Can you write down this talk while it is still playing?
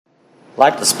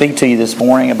like to speak to you this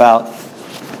morning about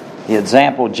the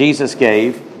example Jesus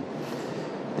gave.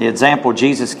 The example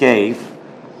Jesus gave.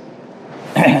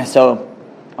 So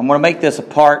I'm going to make this a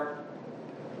part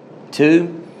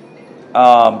 2.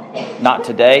 Not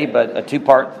today, but a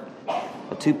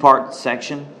two-part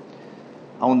section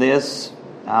on this,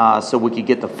 so we could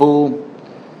get the full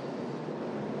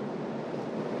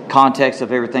context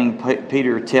of everything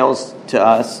Peter tells to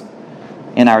us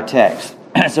in our text.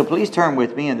 So please turn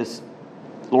with me in this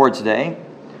Lord's Day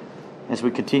as we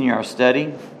continue our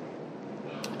study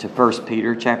to 1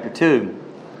 Peter chapter 2.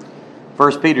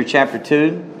 1 Peter chapter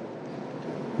 2,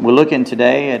 we're looking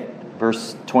today at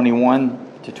verse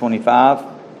 21 to 25,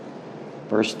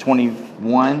 verse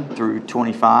 21 through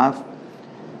 25.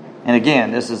 And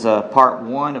again, this is a part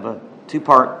 1 of a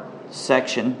 2-part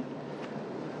section.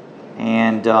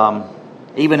 And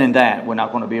even in that, we're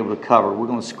not going to be able to cover. We're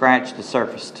going to scratch the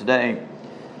surface today.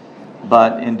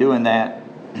 But in doing that,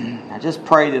 I just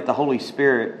pray that the Holy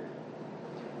Spirit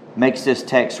makes this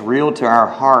text real to our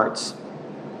hearts.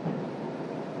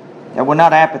 That we're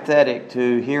not apathetic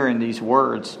to hearing these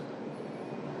words.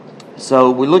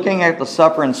 So we're looking at the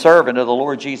suffering servant of the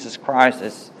Lord Jesus Christ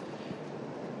as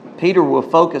Peter will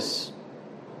focus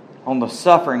on the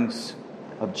sufferings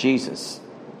of Jesus.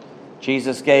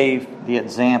 Jesus gave the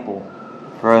example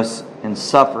for us in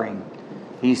suffering.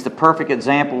 He's the perfect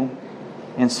example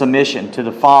in submission to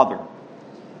the Father.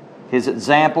 His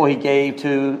example he gave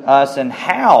to us in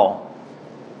how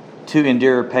to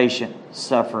endure patient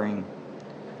suffering.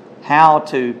 How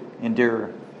to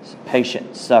endure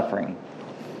patient suffering.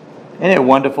 Isn't it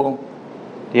wonderful?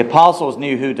 The apostles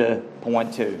knew who to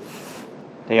point to.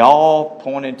 They all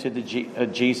pointed to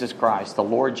Jesus Christ, the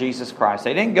Lord Jesus Christ.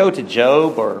 They didn't go to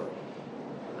Job or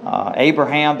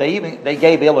Abraham. They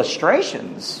gave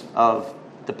illustrations of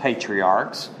the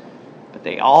patriarchs, but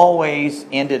they always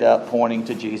ended up pointing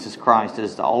to Jesus Christ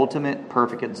as the ultimate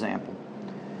perfect example.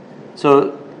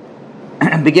 So,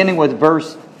 beginning with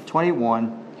verse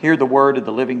 21, hear the word of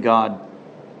the living God.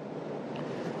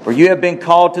 For you have been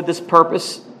called to this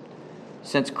purpose,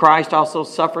 since Christ also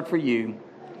suffered for you,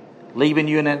 leaving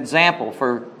you an example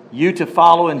for you to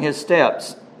follow in his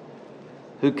steps,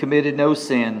 who committed no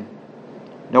sin,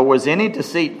 nor was any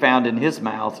deceit found in his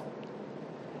mouth.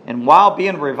 And while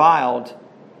being reviled,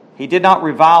 he did not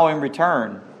revile in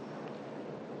return.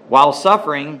 While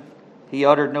suffering, he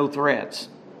uttered no threats,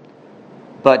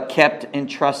 but kept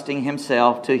entrusting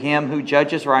himself to him who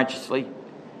judges righteously.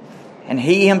 And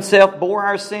he himself bore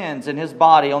our sins in his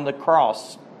body on the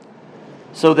cross,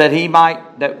 so that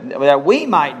that we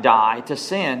might die to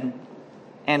sin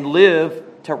and live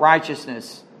to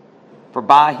righteousness. For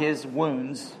by his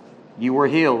wounds you were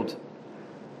healed.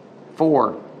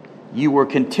 For you were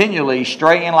continually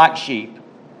straying like sheep,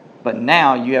 but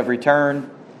now you have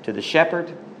returned to the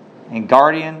shepherd and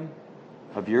guardian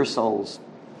of your souls.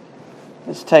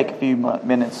 Let's take a few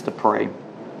minutes to pray.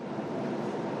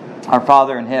 Our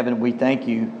Father in heaven, we thank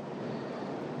you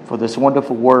for this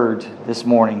wonderful word this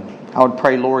morning. I would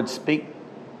pray, Lord, speak,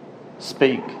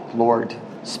 Lord,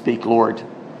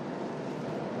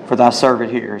 for thy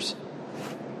servant hears.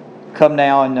 Come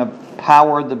now in the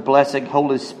power of the blessed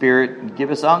Holy Spirit and give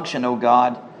us unction, O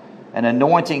God, an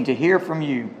anointing to hear from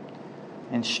you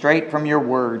and straight from your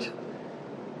word,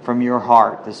 from your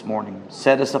heart this morning.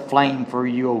 Set us aflame for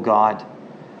you, O God,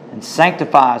 and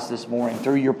sanctify us this morning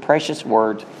through your precious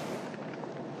word.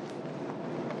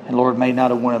 And Lord, may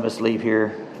not a one of us leave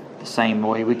here the same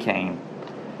way we came.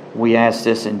 We ask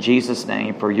this in Jesus'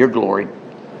 name for your glory.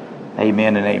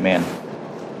 Amen and amen.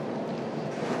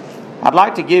 I'd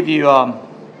like to give you a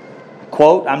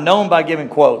quote. I'm known by giving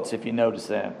quotes, if you notice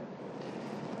that.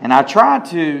 And I try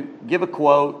to give a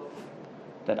quote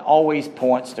that always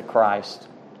points to Christ.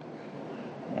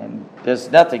 And there's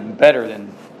nothing better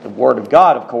than the Word of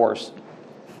God, of course.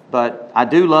 But I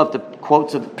do love the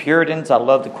quotes of the Puritans. I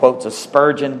love the quotes of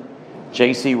Spurgeon,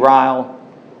 J.C. Ryle,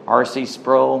 R.C.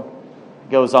 Sproul.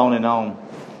 It goes on and on.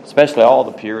 Especially all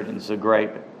the Puritans are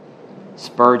great.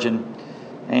 Spurgeon.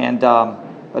 And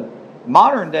but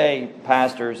modern day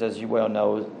pastors, as you well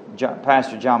know,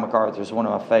 Pastor John MacArthur is one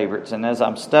of my favorites. And as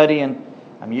I'm studying,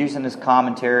 I'm using his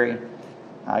commentary.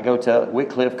 I go to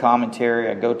Wycliffe commentary.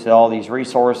 I go to all these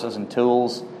resources and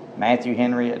tools. Matthew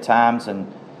Henry at times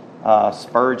and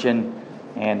Spurgeon,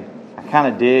 and I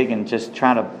kind of dig and just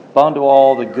trying to bundle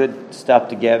all the good stuff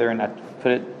together, and I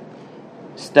put it,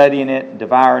 studying it,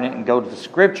 devouring it, and go to the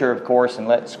Scripture, of course, and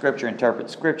let Scripture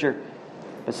interpret Scripture.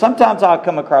 But sometimes I'll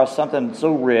come across something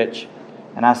so rich,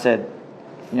 and I said,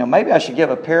 maybe I should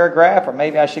give a paragraph, or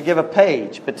maybe I should give a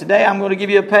page. But today I'm going to give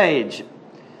you a page.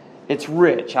 It's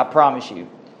rich, I promise you.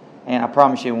 and I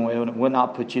promise you it will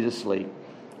not put you to sleep.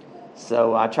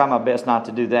 So I try my best not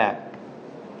to do that.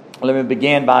 Let me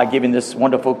begin by giving this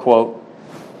wonderful quote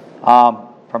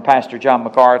from Pastor John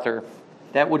MacArthur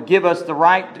that would give us the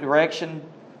right direction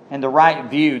and the right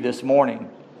view this morning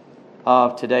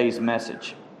of today's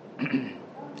message.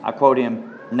 I quote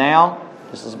him, "Now,"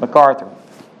 this is MacArthur,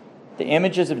 "the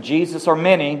images of Jesus are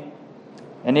many,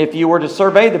 and if you were to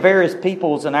survey the various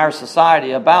peoples in our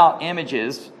society about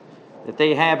images that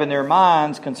they have in their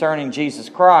minds concerning Jesus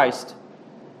Christ,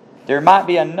 there might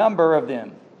be a number of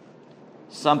them.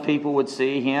 Some people would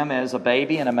see him as a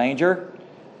baby in a manger,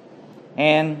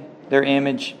 and their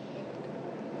image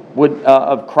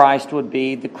of Christ would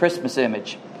be the Christmas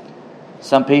image.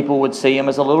 Some people would see him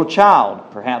as a little child,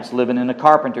 perhaps living in a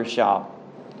carpenter's shop,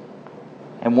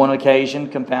 and one occasion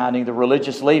confounding the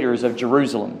religious leaders of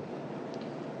Jerusalem.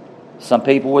 Some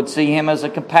people would see him as a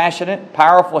compassionate,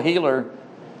 powerful healer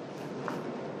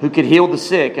who could heal the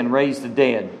sick and raise the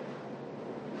dead."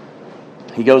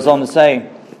 He goes on to say,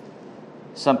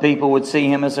 some people would see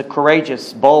him as a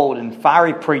courageous, bold, and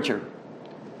fiery preacher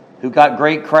who got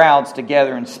great crowds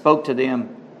together and spoke to them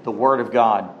the Word of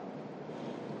God.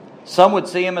 Some would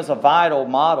see him as a vital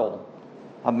model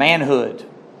of manhood,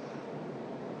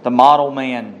 the model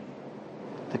man,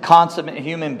 the consummate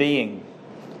human being.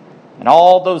 And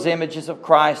all those images of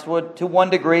Christ would, to one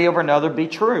degree or another, be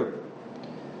true.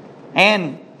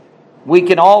 And we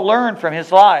can all learn from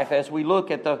his life as we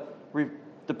look at the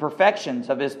perfections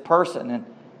of his person and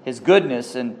his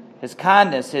goodness and his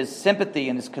kindness, his sympathy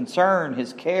and his concern,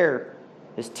 his care,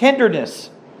 his tenderness,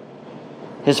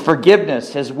 his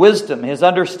forgiveness, his wisdom, his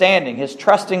understanding, his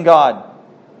trust in God.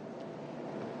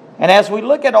 And as we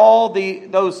look at all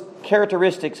those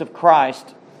characteristics of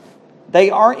Christ,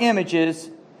 they are images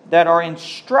that are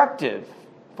instructive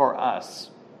for us.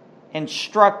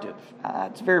 Instructive.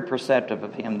 It's very perceptive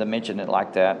of him to mention it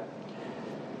like that.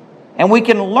 And we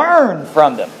can learn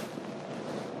from them.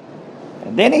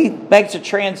 And then he makes a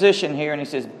transition here and he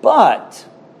says, "But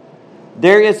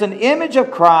there is an image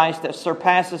of Christ that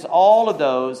surpasses all of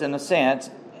those in a sense,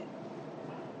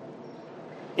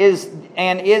 is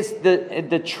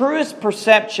the truest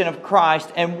perception of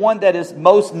Christ and one that is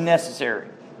most necessary."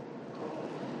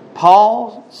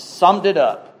 Paul summed it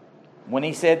up when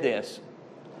he said this,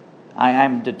 "I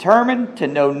am determined to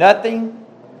know nothing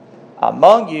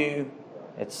among you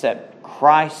except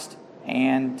Christ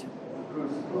and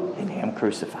him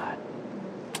crucified."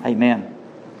 Amen.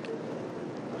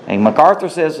 And MacArthur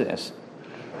says this,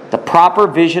 the proper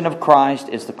vision of Christ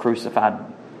is the crucified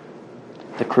one.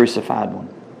 The crucified one.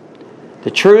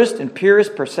 The truest and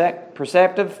purest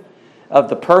perceptive of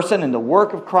the person and the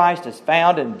work of Christ is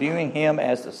found in viewing him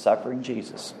as the suffering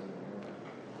Jesus.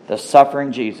 The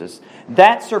suffering Jesus.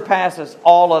 That surpasses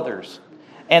all others.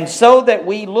 And so that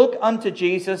we look unto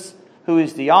Jesus, who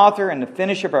is the author and the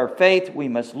finisher of our faith, we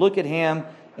must look at him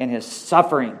in his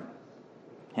suffering.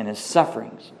 In his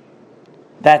sufferings.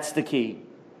 That's the key.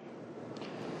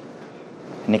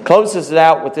 And he closes it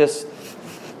out with this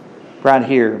right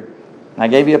here. I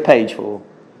gave you a page full.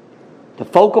 The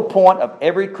focal point of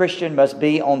every Christian must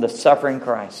be on the suffering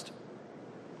Christ.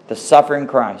 The suffering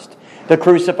Christ. The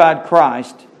crucified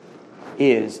Christ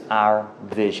is our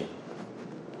vision.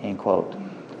 End quote.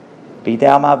 Be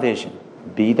thou my vision.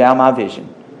 Be thou my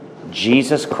vision.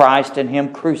 Jesus Christ and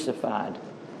him crucified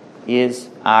is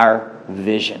our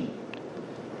vision.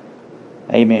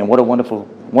 Amen. What a wonderful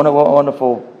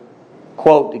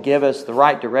quote to give us the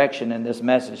right direction in this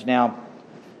message. Now,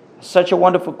 such a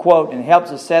wonderful quote, and it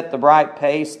helps us set the right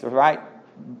pace, the right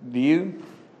view,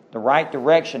 the right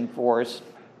direction for us,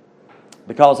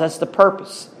 because that's the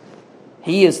purpose.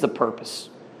 He is the purpose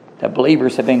that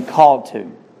believers have been called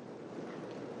to.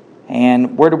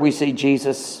 And where do we see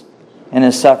Jesus in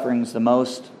his sufferings the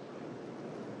most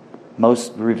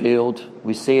revealed?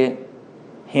 We see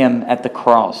him at the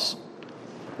cross.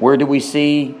 Where do we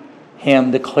see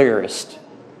him the clearest?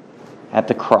 At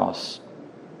the cross.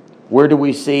 Where do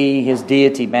we see his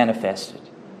deity manifested?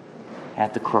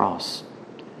 At the cross.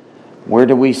 Where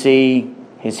do we see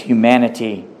his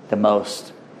humanity the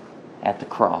most? At the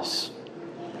cross.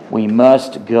 We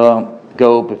must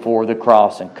go before the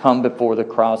cross and come before the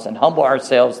cross and humble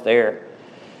ourselves there.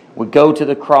 We go to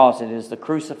the cross. It is the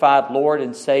crucified Lord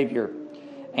and Savior.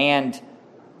 And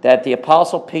that the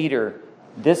Apostle Peter,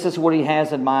 this is what he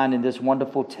has in mind in this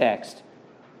wonderful text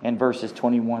in verses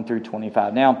 21 through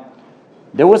 25. Now,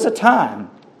 there was a time,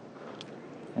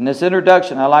 in this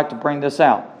introduction, I like to bring this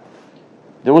out.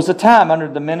 There was a time under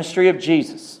the ministry of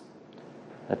Jesus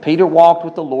that Peter walked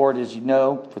with the Lord, as you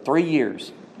know, for 3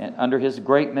 years under his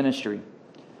great ministry.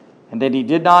 and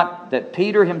that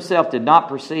Peter himself did not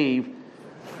perceive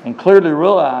and clearly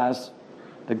realize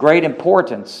the great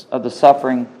importance of the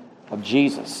suffering of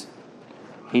Jesus.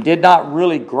 He did not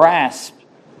really grasp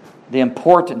the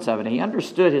importance of it. He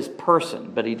understood his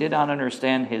person, but he did not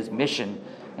understand his mission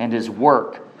and his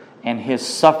work and his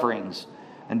sufferings.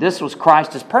 And this was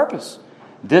Christ's purpose.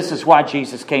 This is why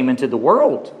Jesus came into the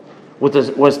world,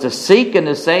 was to seek and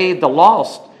to save the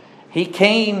lost. He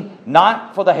came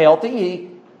not for the healthy.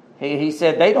 He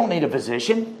said they don't need a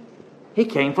physician. He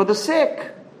came for the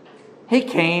sick. He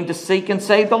came to seek and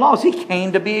save the lost. He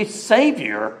came to be a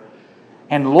Savior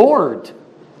and Lord.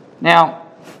 Now,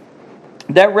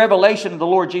 that revelation of the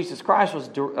Lord Jesus Christ was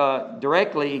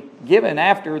directly given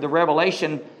after the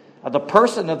revelation of the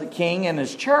person of the King and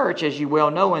His church, as you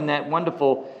well know, in that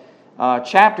wonderful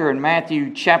chapter in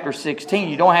Matthew chapter 16.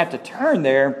 You don't have to turn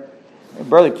there.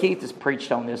 Brother Keith has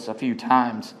preached on this a few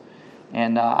times,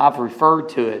 and I've referred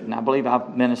to it, and I believe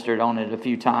I've ministered on it a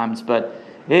few times. But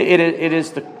it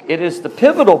is the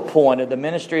pivotal point of the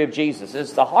ministry of Jesus.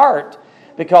 It's the heart,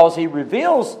 because He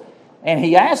reveals and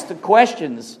He asks the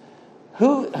questions.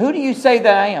 Who do you say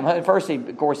that I am? First, he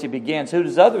begins, who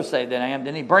does others say that I am?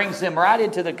 Then He brings them right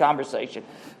into the conversation.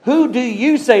 Who do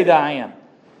you say that I am?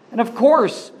 And of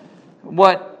course,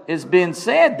 what has been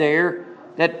said there,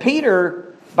 that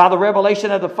Peter, by the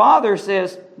revelation of the Father,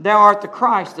 says, thou art the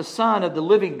Christ, the Son of the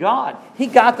living God. He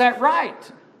got that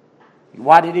right.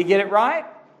 Why did he get it right?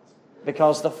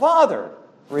 Because the Father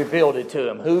revealed it to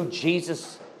him, who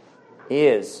Jesus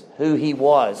is, who He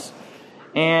was.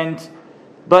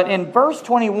 But in verse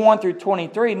 21 through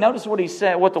 23, notice what he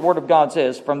said, what the Word of God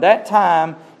says. From that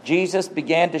time, Jesus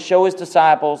began to show His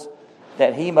disciples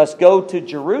that He must go to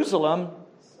Jerusalem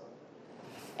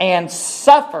and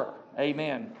suffer,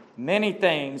 amen, many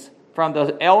things from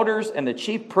the elders and the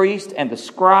chief priests and the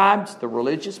scribes, the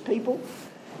religious people,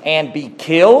 and be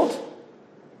killed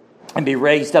and be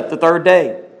raised up the third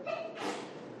day.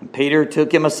 And Peter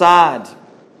took Him aside.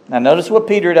 Now notice what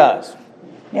Peter does.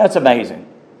 It's amazing.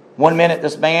 One minute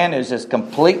this man is just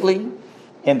completely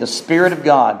in the Spirit of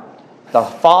God. The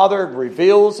Father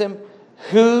reveals him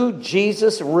who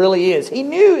Jesus really is. He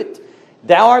knew it.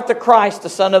 Thou art the Christ, the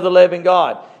Son of the living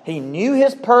God. He knew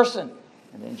His person.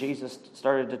 And then Jesus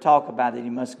started to talk about that He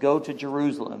must go to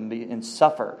Jerusalem and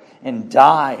suffer and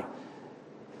die.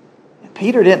 And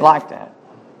Peter didn't like that.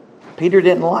 Peter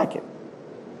didn't like it.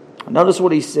 Notice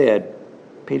what he said.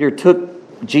 Peter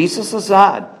took Jesus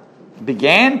aside,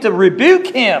 began to rebuke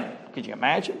Him. Could you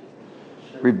imagine?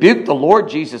 Rebuke the Lord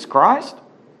Jesus Christ,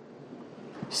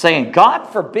 saying, God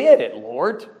forbid it,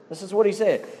 Lord. This is what he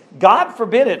said. God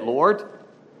forbid it, Lord.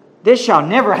 This shall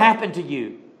never happen to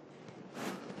you.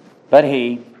 But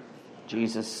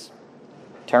Jesus,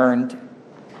 turned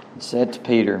and said to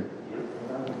Peter,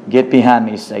 get behind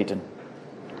me, Satan.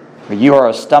 For you are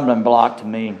a stumbling block to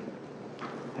me,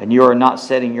 and you are not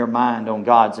setting your mind on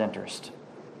God's interest,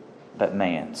 but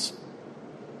man's.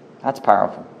 That's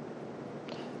powerful.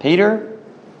 Peter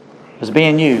was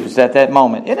being used at that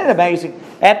moment. Isn't it amazing?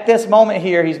 At this moment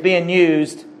here, he's being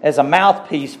used as a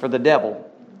mouthpiece for the devil,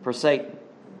 for Satan.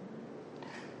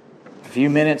 A few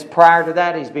minutes prior to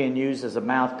that, he's being used as a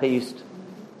mouthpiece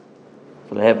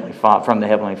for the Heavenly Father, from the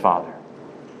Heavenly Father.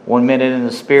 1 minute in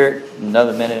the Spirit,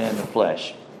 another minute in the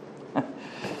flesh. But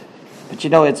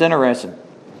it's interesting.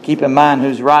 Keep in mind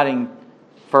who's writing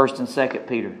 1st and 2nd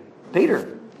Peter.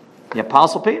 Peter, the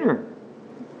Apostle Peter.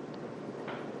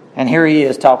 And here he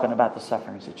is talking about the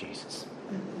sufferings of Jesus.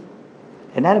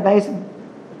 Isn't that amazing?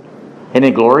 Isn't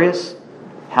it glorious?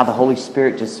 How the Holy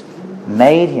Spirit just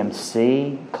made him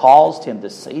see, caused him to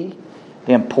see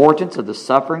the importance of the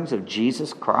sufferings of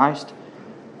Jesus Christ,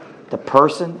 the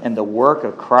person and the work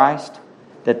of Christ,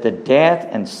 that the death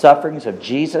and sufferings of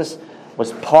Jesus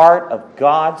was part of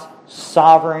God's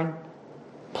sovereign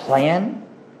plan.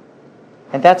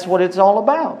 And that's what it's all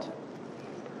about.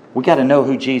 We got to know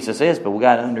who Jesus is, but we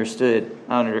got to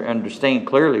understand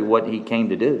clearly what He came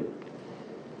to do.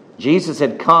 Jesus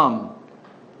had come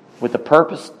with the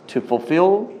purpose to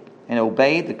fulfill and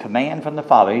obey the command from the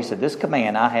Father. He said, this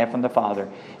command I have from the Father,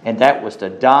 and that was to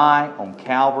die on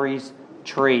Calvary's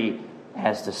tree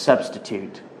as the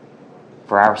substitute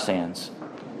for our sins.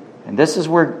 And this is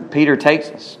where Peter takes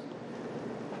us.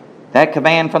 That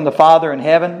command from the Father in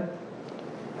heaven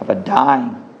of Him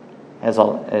dying as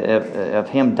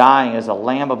a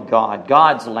Lamb of God,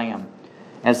 God's Lamb,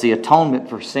 as the atonement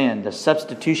for sin, the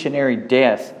substitutionary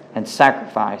death and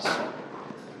sacrifice.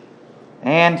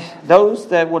 And those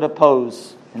that would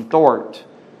oppose and thwart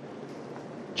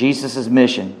Jesus'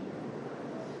 mission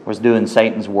was doing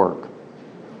Satan's work.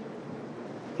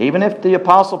 Even if the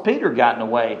Apostle Peter got in the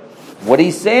way, what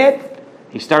he said,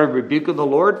 he started rebuking the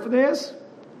Lord for this.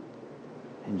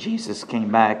 And Jesus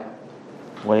came back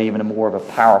with even more of a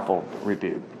powerful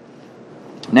rebuke.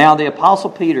 Now the Apostle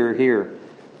Peter here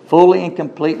fully and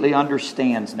completely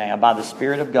understands now by the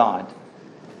Spirit of God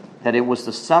that it was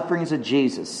the sufferings of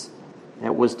Jesus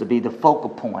that was to be the focal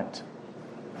point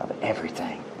of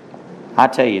everything. I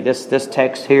tell you, this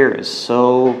text here is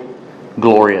so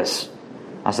glorious.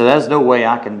 I said, there's no way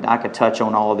I could touch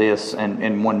on all of this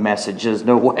in one message. There's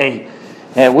no way.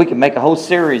 We can make a whole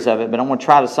series of it, but I'm going to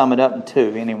try to sum it up in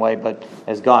two anyway, but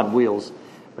as God wills.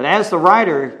 But as the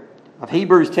writer of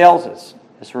Hebrews tells us,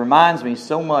 this reminds me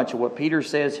so much of what Peter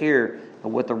says here,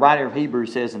 and what the writer of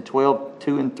Hebrews says in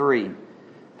 12:2 and 3.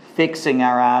 Fixing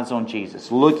our eyes on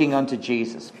Jesus, looking unto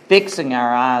Jesus, fixing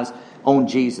our eyes on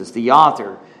Jesus, the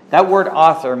author. That word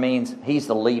author means he's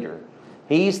the leader.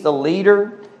 He's the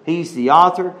leader, he's the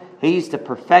author, he's the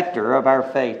perfecter of our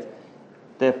faith,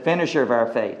 the finisher of our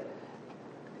faith.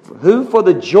 Who for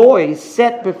the joy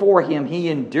set before him, he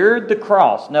endured the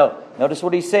cross. No, notice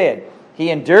what he said. He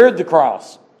endured the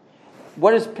cross.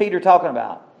 What is Peter talking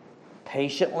about?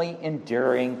 Patiently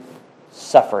enduring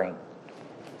suffering.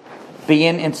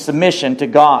 Being in submission to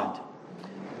God.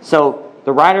 So,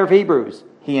 the writer of Hebrews,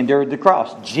 he endured the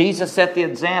cross. Jesus set the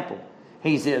example.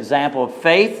 He's the example of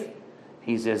faith.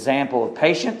 He's the example of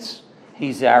patience.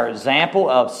 He's our example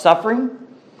of suffering.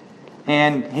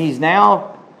 And he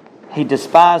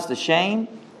despised the shame.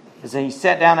 As he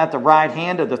sat down at the right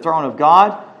hand of the throne of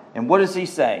God. And what does he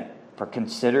say? For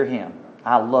consider him.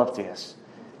 I love this.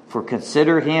 For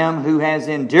consider him who has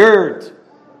endured.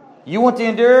 You want to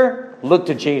endure? Look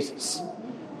to Jesus.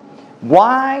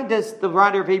 Why does the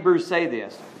writer of Hebrews say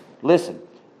this? Listen.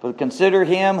 For consider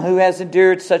him who has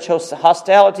endured such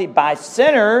hostility by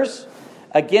sinners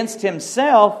against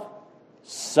himself,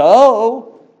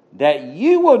 so that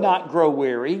you will not grow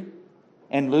weary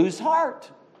and lose heart.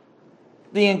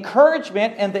 The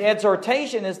encouragement and the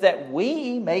exhortation is that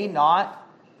we may not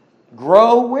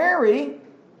grow weary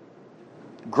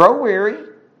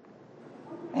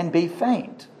and be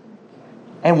faint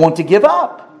and want to give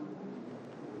up.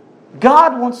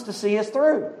 God wants to see us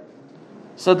through.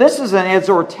 So this is an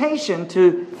exhortation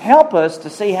to help us to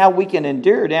see how we can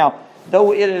endure. Now,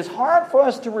 though it is hard for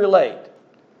us to relate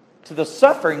to the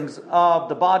sufferings of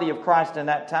the body of Christ in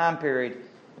that time period,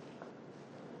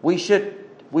 we should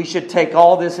take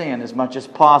all this in as much as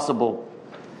possible.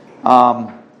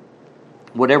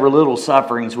 Whatever little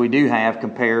sufferings we do have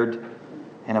compared,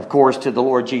 and of course to the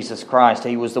Lord Jesus Christ.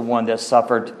 He was the one that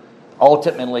suffered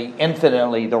ultimately,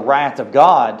 infinitely, the wrath of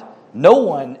God. No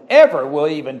one ever will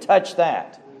even touch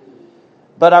that.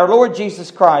 But our Lord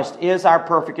Jesus Christ is our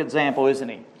perfect example, isn't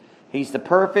He? He's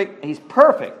perfect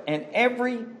in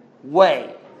every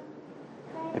way.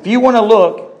 If you want to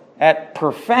look at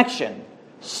perfection,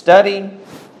 study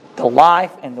the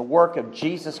life and the work of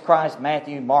Jesus Christ,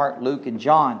 Matthew, Mark, Luke, and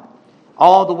John,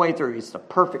 all the way through. He's the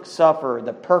perfect sufferer,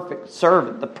 the perfect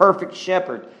servant, the perfect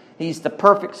shepherd. He's the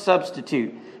perfect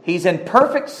substitute. He's in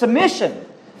perfect submission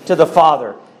to the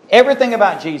Father. Everything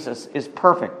about Jesus is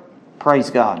perfect. Praise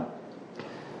God.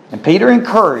 And Peter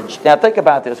encouraged. Now think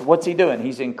about this. What's he doing?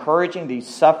 He's encouraging these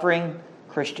suffering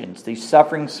Christians, these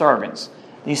suffering servants,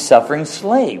 these suffering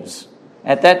slaves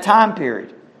at that time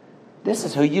period. This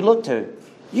is who you look to.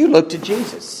 You look to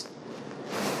Jesus.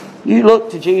 You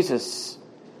look to Jesus.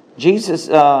 Jesus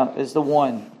is the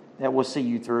one that will see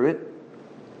you through it.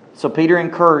 So Peter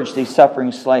encouraged these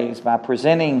suffering slaves by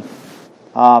presenting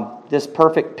this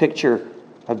perfect picture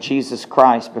of Jesus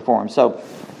Christ before him. So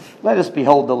let us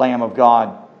behold the Lamb of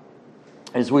God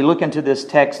as we look into this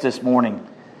text this morning.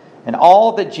 And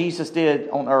all that Jesus did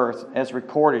on earth as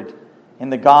recorded in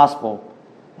the gospel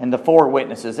and the four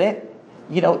witnesses.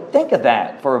 Think of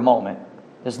that for a moment.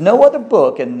 There's no other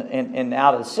book in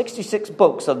out of 66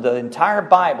 books of the entire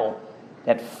Bible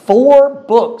that 4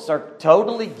 books are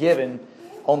totally given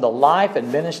on the life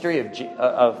and ministry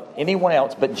of anyone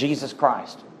else but Jesus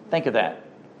Christ. Think of that.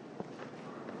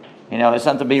 There's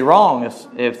something to be wrong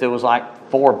if there was like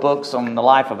 4 books on the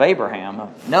life of Abraham.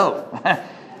 No.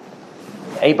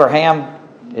 Abraham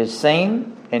is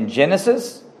seen in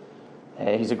Genesis.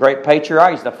 He's a great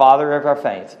patriarch. He's the father of our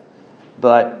faith.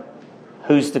 But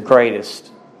who's the greatest?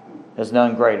 There's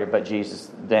none greater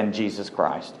than Jesus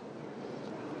Christ.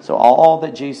 So all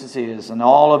that Jesus is and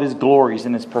all of His glories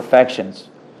and His perfections.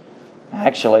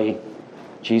 Actually,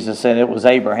 Jesus said it was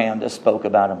Abraham that spoke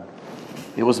about Him.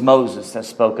 It was Moses that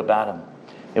spoke about Him.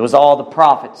 It was all the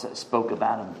prophets that spoke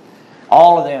about Him.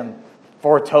 All of them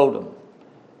foretold Him.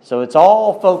 So it's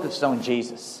all focused on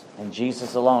Jesus and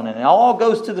Jesus alone. And it all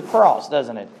goes to the cross,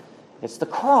 doesn't it? It's the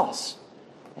cross.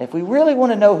 If we really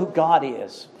want to know who God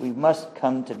is, we must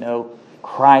come to know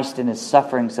Christ and His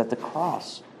sufferings at the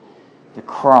cross. The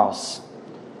cross.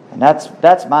 And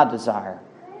that's my desire.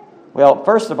 Well,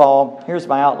 first of all, here's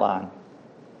my outline.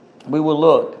 We will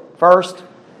look first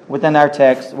within our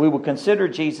text. We will consider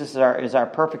Jesus as our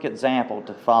perfect example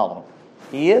to follow.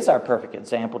 He is our perfect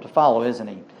example to follow, isn't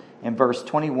He? In verse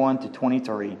 21 to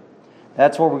 23.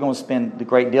 That's where we're going to spend the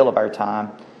great deal of our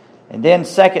time. And then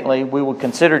secondly, we will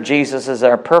consider Jesus as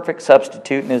our perfect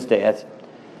substitute in His death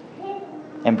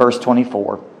in verse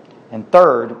 24. And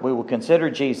third, we will consider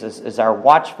Jesus as our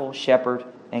watchful shepherd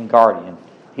and guardian.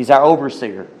 He's our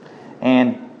overseer.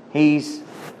 And He's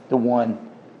the one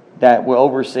that will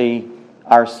oversee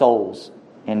our souls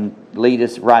and lead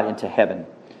us right into heaven.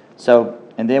 So,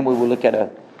 and then we will look at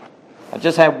I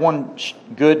just have one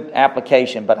good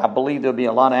application, but I believe there'll be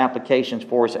a lot of applications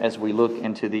for us as we look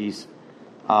into these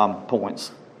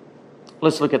points.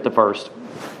 Let's look at the first.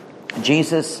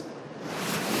 Jesus,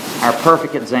 our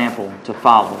perfect example to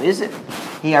follow. Isn't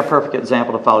He our perfect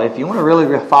example to follow? If you want to really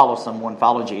follow someone,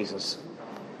 follow Jesus.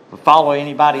 If you follow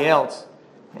anybody else,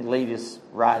 it leads us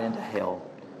right into hell.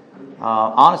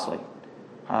 Honestly,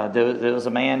 there was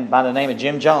a man by the name of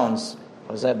Jim Jones.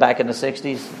 Was that back in the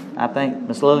 60s, I think,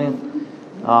 Miss Lillian?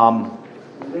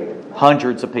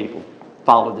 Hundreds of people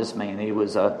followed this man. He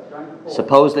was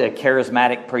supposedly a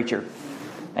charismatic preacher.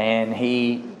 And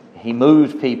he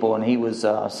moved people, and he was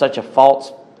such a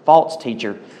false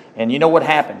teacher. And you know what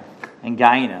happened in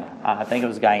Guyana? I think it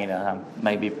was Guyana. I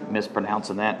may be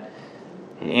mispronouncing that.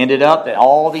 It ended up that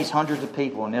all these hundreds of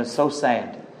people, and it was so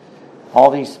sad,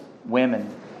 all these women,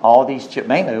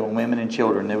 mainly women and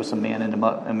children. There were some men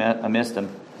amidst them,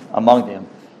 among them,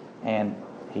 and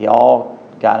he all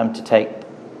got them to take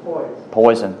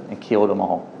poison and killed them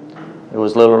all. There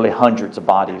was literally hundreds of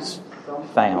bodies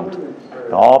found,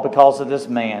 all because of this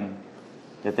man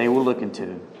that they were looking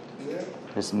to,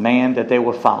 this man that they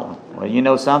were following. Well, you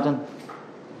know something?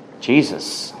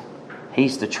 Jesus,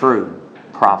 He's the true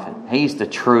prophet. He's the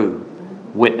true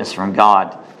witness from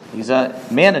God. He's a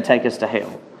man to take us to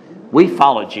hell. We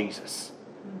follow Jesus.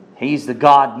 He's the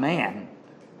God-man.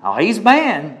 Oh, He's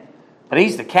man, but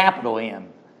He's the capital M.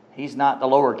 He's not the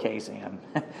lowercase m.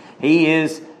 He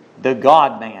is the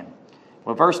God-man.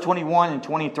 Well, verse 21 and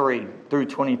 23 through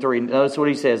 23, notice what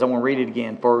he says. I want to read it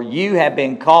again. For you have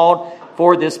been called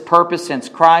for this purpose, since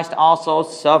Christ also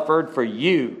suffered for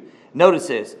you. Notice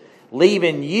this.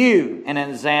 Leaving you an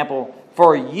example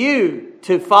for you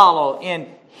to follow in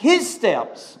His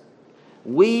steps.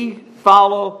 We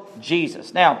follow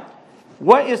Jesus. Now,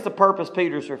 what is the purpose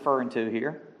Peter's referring to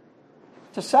here?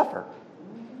 To suffer.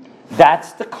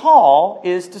 That's the call,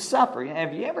 is to suffer.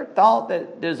 Have you ever thought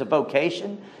that there's a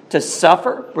vocation to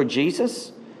suffer for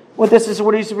Jesus? Well, this is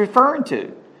what he's referring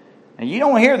to. And you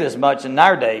don't hear this much in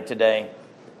our day today.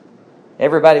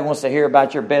 Everybody wants to hear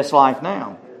about your best life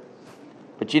now.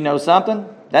 But you know something?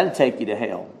 That'll take you to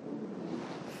hell.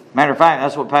 Matter of fact,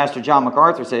 that's what Pastor John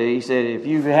MacArthur said. He said, if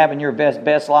you're having your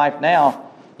best life now,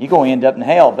 you're going to end up in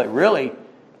hell. But really,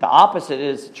 the opposite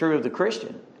is true of the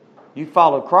Christian. You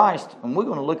follow Christ, and we're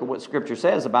going to look at what Scripture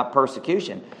says about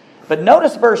persecution. But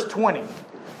notice verse 20.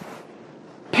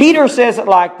 Peter says it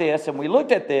like this, and we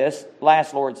looked at this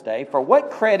last Lord's Day. For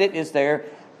what credit is there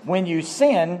when you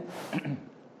sin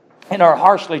and are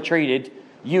harshly treated,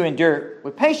 you endure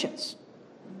with patience?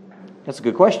 That's a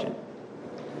good question.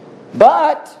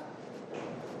 But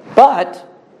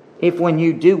if when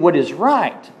you do what is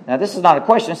right, now this is not a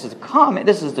question, this is a comment,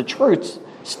 this is the truth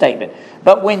statement.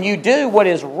 But when you do what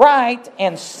is right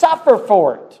and suffer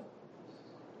for it,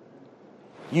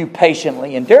 you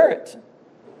patiently endure it.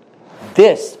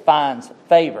 This finds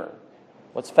favor.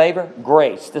 What's favor?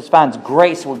 Grace. This finds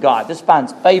grace with God. This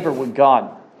finds favor with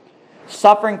God.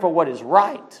 Suffering for what is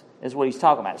right is what he's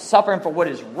talking about. Suffering for what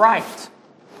is right.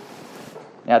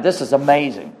 Now this is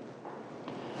amazing.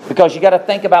 Because you got to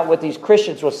think about what these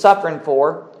Christians were suffering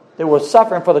for. They were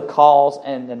suffering for the cause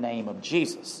and the name of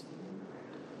Jesus.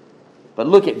 But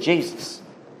look at Jesus.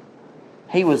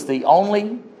 He was the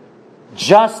only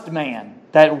just man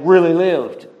that really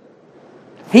lived.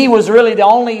 He was really the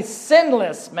only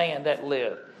sinless man that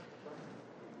lived.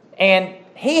 And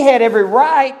he had every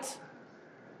right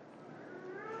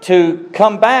to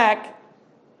come back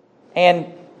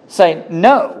and say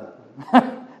no.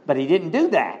 But he didn't do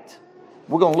that.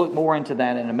 We're going to look more into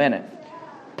that in a minute.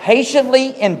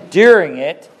 Patiently enduring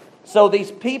it. So these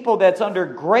people that's under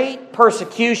great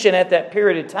persecution at that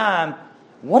period of time,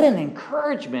 what an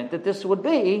encouragement that this would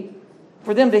be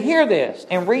for them to hear this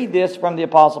and read this from the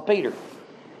Apostle Peter.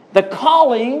 The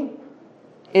calling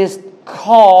is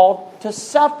called to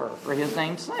suffer for his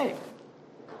name's sake.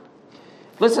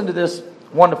 Listen to this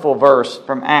wonderful verse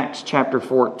from Acts chapter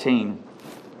 14.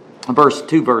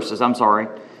 Two verses.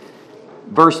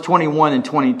 Verse 21 and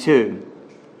 22.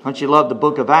 Don't you love the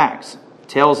book of Acts?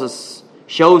 Shows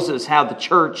us how the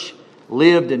church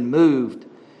lived and moved,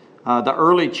 the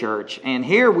early church. And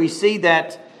here we see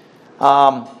that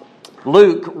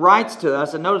Luke writes to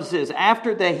us, and notice this,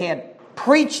 after they had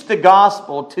preached the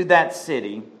gospel to that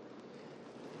city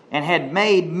and had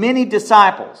made many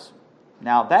disciples.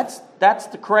 Now that's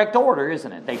the correct order,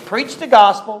 isn't it? They preached the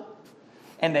gospel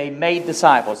and they made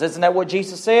disciples. Isn't that what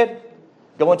Jesus said?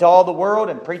 Go into all the world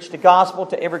and preach the gospel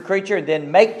to every creature and then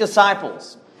make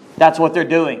disciples. That's what they're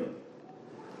doing.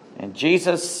 And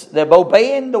they're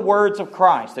obeying the words of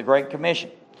Christ, the Great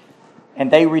Commission. And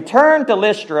they returned to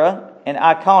Lystra and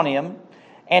Iconium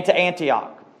and to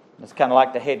Antioch. It's kind of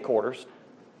like the headquarters.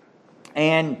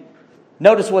 And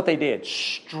notice what they did.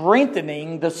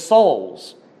 Strengthening the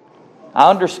souls. I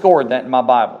underscored that in my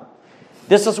Bible.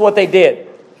 This is what they did.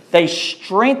 They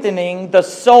strengthening the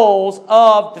souls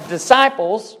of the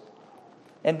disciples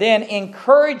and then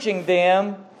encouraging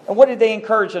them. And what did they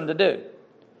encourage them to do?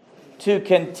 To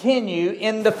continue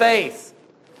in the faith.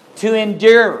 To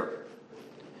endure.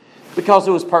 Because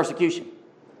there was persecution.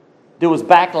 There was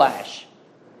backlash.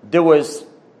 There was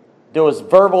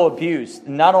verbal abuse.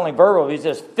 Not only verbal abuse,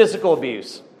 there's physical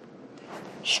abuse.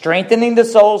 Strengthening the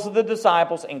souls of the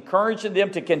disciples, encouraging them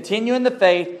to continue in the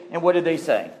faith. And what did they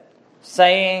say?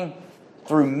 Saying,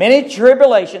 through many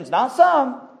tribulations, not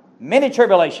some, many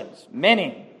tribulations,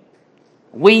 many,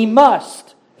 we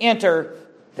must enter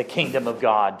the kingdom of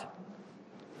God.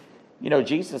 You know,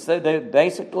 Jesus, they're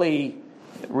basically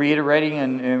reiterating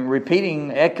and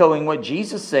repeating, echoing what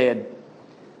Jesus said.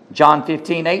 John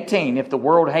 15:18, if the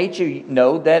world hates you,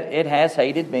 know that it has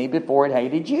hated me before it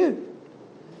hated you.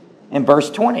 In verse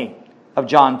 20 of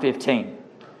John 15,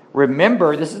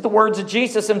 remember, this is the words of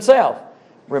Jesus himself.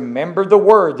 Remember the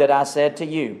word that I said to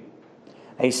you.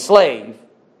 A slave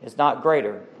is not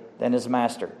greater than his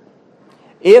master.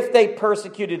 If they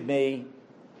persecuted me,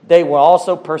 they will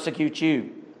also persecute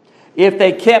you. If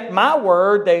they kept my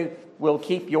word, they will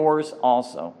keep yours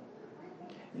also.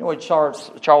 You know what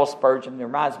Charles Spurgeon, it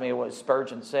reminds me of what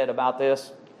Spurgeon said about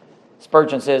this.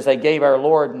 Spurgeon says, they gave our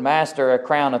Lord and Master a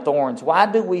crown of thorns. Why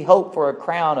do we hope for a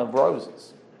crown of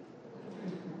roses?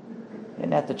 Isn't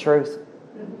that the truth?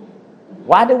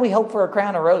 Why do we hope for a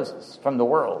crown of roses from the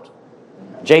world?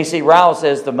 J.C. Ryle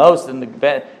says the most and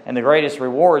the greatest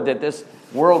reward that this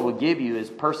world will give you is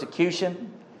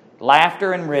persecution,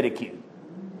 laughter, and ridicule.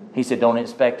 He said, don't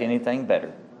expect anything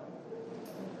better.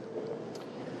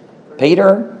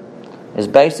 Peter is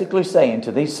basically saying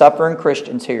to these suffering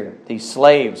Christians here, these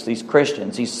slaves, these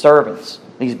Christians, these servants,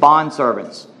 these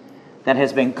bondservants that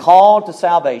has been called to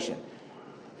salvation.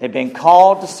 They've been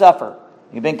called to suffer.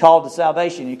 You've been called to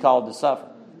salvation, you're called to suffer.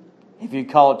 If you're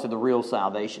called to the real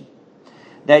salvation.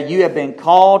 That you have been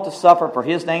called to suffer for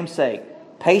His name's sake.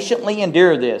 Patiently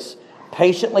endure this.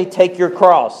 Patiently take your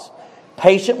cross.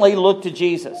 Patiently look to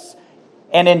Jesus.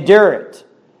 And endure it.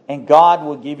 And God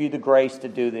will give you the grace to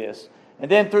do this. And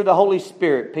then through the Holy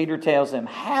Spirit, Peter tells them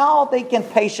how they can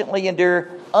patiently endure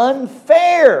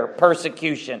unfair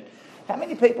persecution. How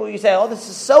many people you say, oh, this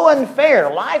is so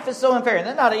unfair. Life is so unfair. And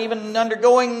they're not even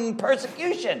undergoing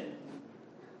persecution.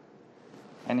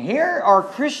 And here are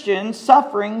Christians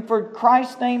suffering for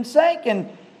Christ's name's sake. And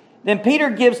then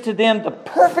Peter gives to them the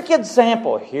perfect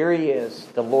example. Here he is,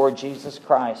 the Lord Jesus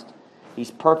Christ. He's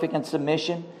perfect in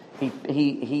submission.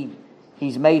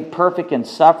 He's made perfect in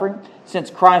suffering. Since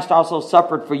Christ also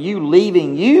suffered for you,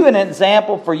 leaving you an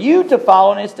example for you to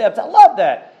follow in His steps. I love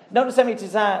that. Notice how many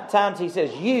times He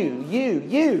says,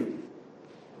 you.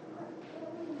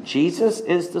 Jesus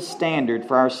is the standard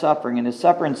for our suffering, and His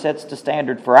suffering sets the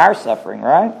standard for our suffering,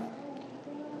 right?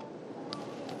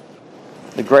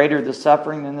 The greater the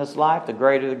suffering in this life, the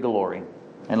greater the glory.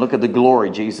 And look at the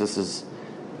glory Jesus is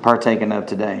partaking of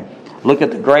today. Look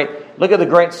at the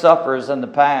great sufferers in the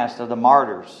past, of the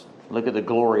martyrs. Look at the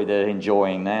glory they're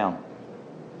enjoying now.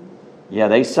 Yeah,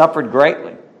 they suffered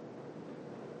greatly,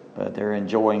 but they're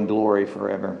enjoying glory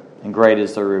forever, and great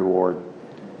is their reward.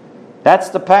 That's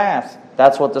the path.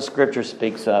 That's what the Scripture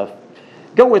speaks of.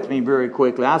 Go with me very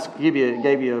quickly. I gave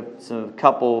you a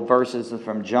couple verses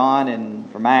from John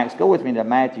and from Acts. Go with me to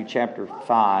Matthew chapter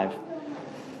 5.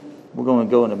 We're going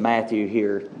to go into Matthew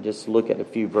here. Just look at a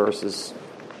few verses.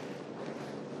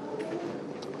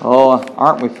 Oh,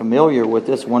 aren't we familiar with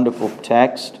this wonderful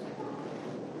text?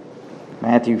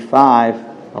 Matthew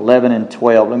 5, 11 and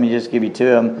 12. Let me just give you two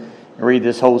of them and read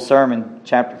this whole sermon.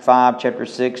 Chapter 5, chapter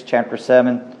 6, chapter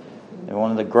 7. They're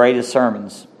one of the greatest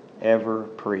sermons ever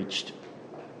preached.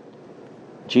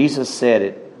 Jesus said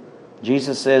it.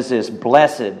 Jesus says this,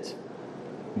 blessed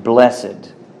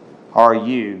are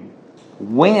you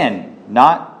when,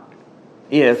 not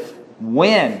if,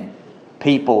 when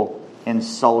people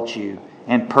insult you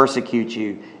and persecute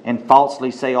you and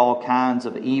falsely say all kinds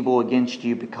of evil against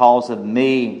you because of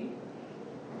me.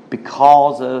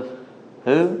 Because of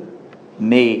who?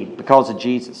 Me. Because of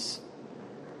Jesus.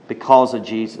 Because of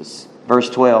Jesus. Verse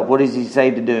 12, what does he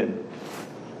say to do?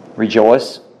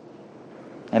 Rejoice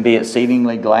and be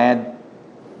exceedingly glad,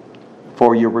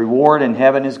 for your reward in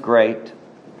heaven is great.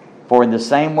 For in the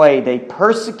same way they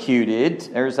persecuted,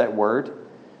 there's that word,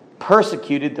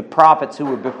 persecuted the prophets who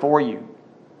were before you.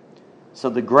 So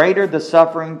the greater the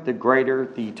suffering, the greater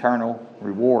the eternal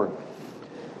reward.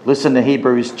 Listen to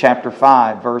Hebrews chapter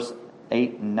 5, verse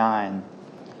 8 and 9.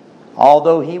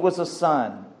 Although he was a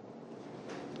son,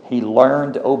 he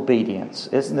learned obedience.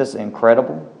 Isn't this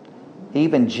incredible?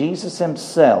 Even Jesus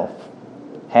himself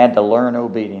had to learn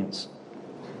obedience.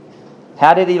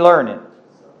 How did he learn it?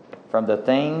 From the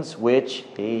things which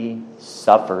he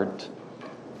suffered.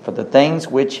 For the things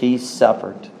which he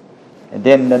suffered. And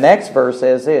then the next verse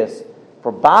says this,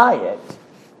 for by it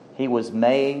he was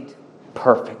made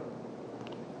perfect.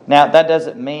 Now that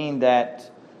doesn't mean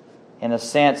that in a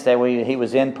sense that he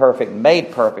was imperfect,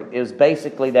 made perfect. It was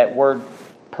basically that word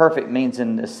perfect means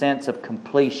in the sense of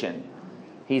completion.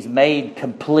 He's made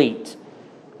complete.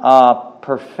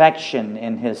 Perfection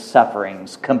in his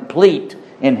sufferings. Complete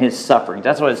in his sufferings.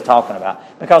 That's what it's talking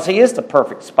about. Because he is the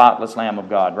perfect, spotless Lamb of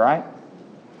God, right?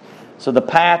 So the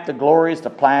path to glory is the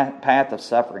path of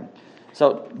suffering.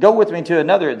 So go with me to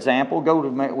another example.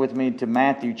 With me to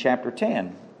Matthew chapter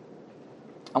 10.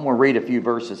 I'm going to read a few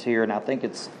verses here, and I think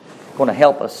it's going to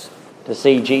help us to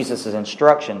see Jesus'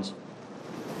 instructions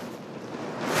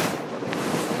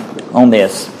on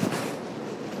this.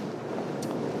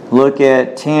 Look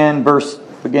at 10,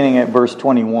 beginning at verse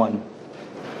 21.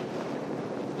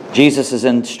 Jesus is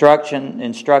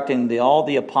instructing all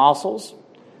the apostles.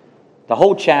 The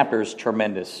whole chapter is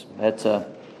tremendous. It's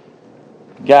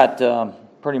got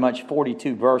pretty much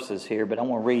 42 verses here, but I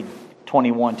want to read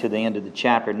 21 to the end of the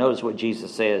chapter. Notice what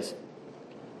Jesus says.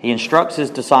 He instructs his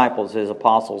disciples, his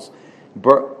apostles,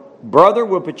 brother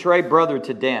will betray brother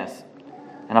to death,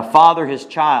 and a father his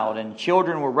child, and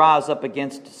children will rise up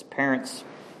against his parents,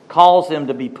 cause them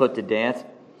to be put to death.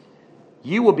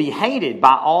 You will be hated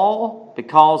by all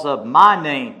because of my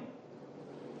name.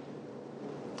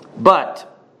 But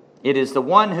it is the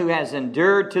one who has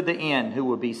endured to the end who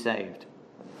will be saved.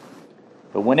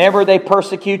 But whenever they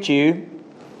persecute you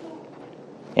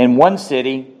in one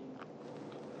city,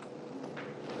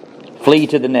 flee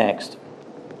to the next.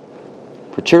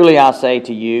 For truly I say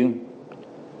to you,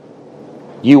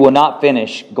 you will not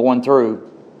finish going through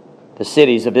the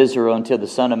cities of Israel until the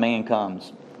Son of Man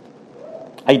comes.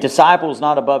 A disciple is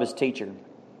not above his teacher,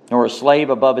 nor a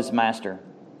slave above his master.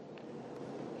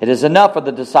 It is enough for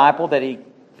the disciple that he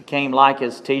became like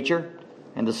his teacher,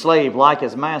 and the slave like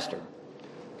his master.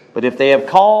 But if they have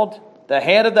called the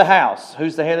head of the house,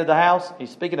 who's the head of the house?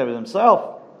 He's speaking of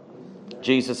himself.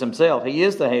 Jesus himself. He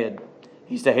is the head.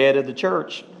 He's the head of the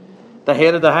church. The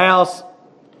head of the house,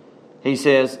 he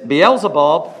says,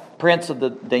 Beelzebub, prince of the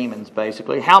demons,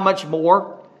 basically. How much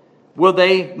more will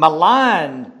they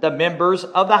malign the members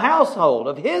of the household,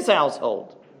 of his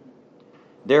household?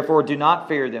 Therefore, do not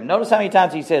fear them. Notice how many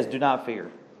times he says, do not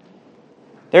fear.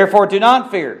 Therefore, do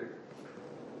not fear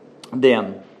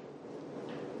them.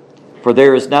 For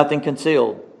there is nothing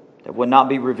concealed that will not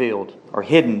be revealed, or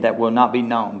hidden that will not be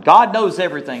known. God knows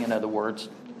everything, in other words.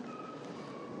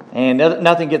 And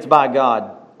nothing gets by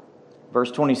God. Verse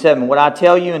 27, what I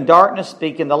tell you in darkness,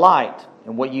 speak in the light.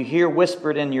 And what you hear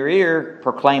whispered in your ear,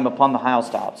 proclaim upon the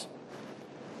housetops.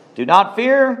 Do not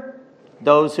fear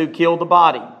those who kill the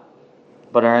body,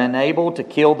 but are unable to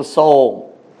kill the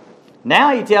soul.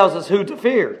 Now he tells us who to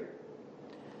fear.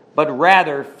 But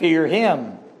rather fear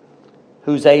him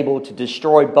who's able to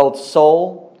destroy both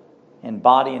soul and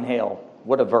body in hell.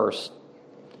 What a verse.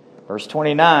 Verse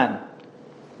 29.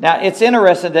 Now, it's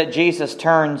interesting that Jesus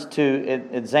turns to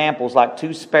examples like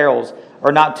two sparrows,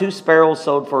 or not two sparrows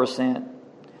sold for a cent,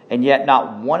 and yet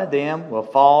not one of them will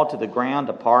fall to the ground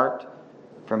apart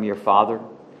from your Father.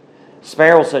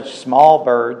 Sparrows, such small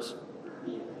birds,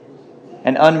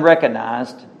 and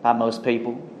unrecognized by most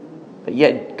people, but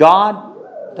yet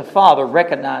God, the Father,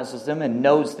 recognizes them and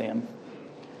knows them.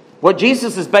 What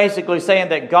Jesus is basically saying,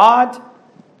 that God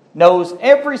knows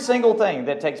every single thing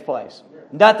that takes place.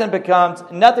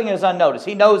 Nothing is unnoticed.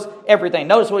 He knows everything.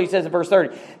 Notice what he says in verse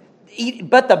 30.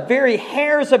 But the very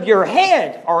hairs of your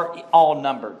head are all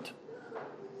numbered.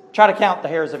 Try to count the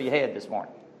hairs of your head this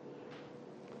morning.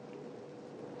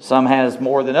 Some has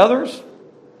more than others.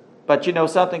 But you know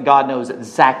something? God knows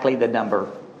exactly the number.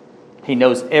 He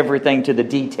knows everything to the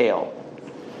detail.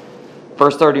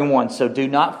 Verse 31, so do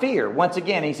not fear. Once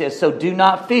again, he says, so do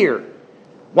not fear.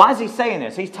 Why is he saying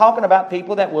this? He's talking about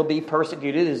people that will be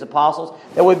persecuted, his apostles,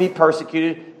 that will be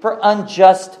persecuted for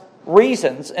unjust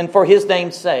reasons and for his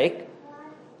name's sake.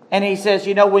 And he says,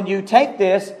 you know, when you take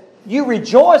this, you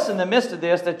rejoice in the midst of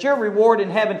this, that your reward in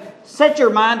heaven, set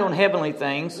your mind on heavenly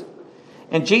things.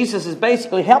 And Jesus is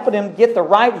basically helping him get the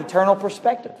right eternal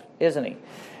perspective, isn't he?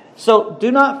 So do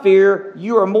not fear.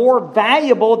 You are more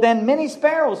valuable than many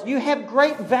sparrows. You have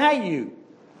great value.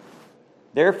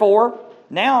 Therefore,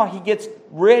 now he gets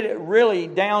really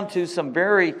down to some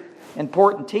very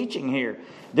important teaching here.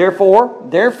 Therefore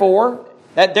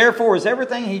is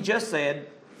everything he just said.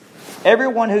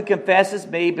 Everyone who confesses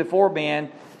me before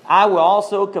men, I will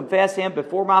also confess him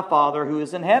before my Father who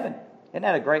is in heaven. Isn't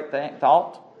that a great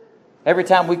thought? Every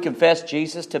time we confess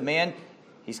Jesus to men,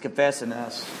 he's confessing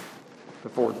us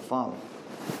before the Father.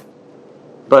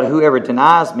 But whoever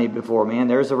denies me before men,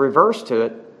 there's a reverse to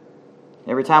it.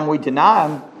 Every time we deny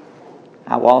him,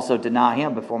 I will also deny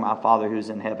him before my Father who's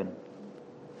in heaven.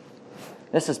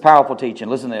 This is powerful teaching.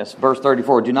 Listen to this. Verse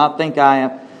 34. Do not think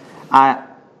that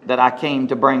I came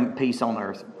to bring peace on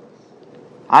earth.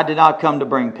 I did not come to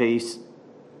bring peace,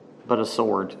 but a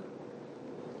sword.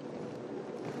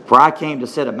 For I came to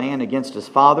set a man against his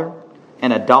father,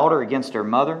 and a daughter against her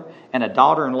mother, and a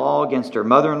daughter-in-law against her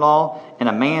mother-in-law, and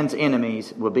a man's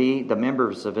enemies will be the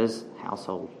members of his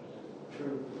household.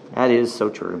 That is so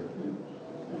true.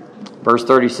 Verse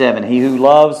 37, he who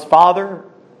loves father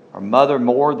or mother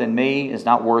more than me is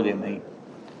not worthy of me.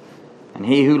 And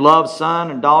he who loves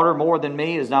son and daughter more than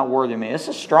me is not worthy of me. This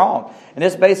is strong. And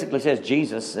this basically says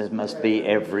Jesus must be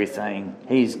everything.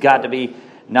 He's got to be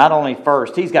not only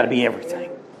first, he's got to be everything.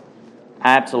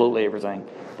 Absolutely everything.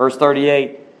 Verse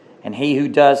 38, and he who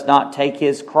does not take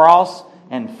his cross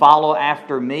and follow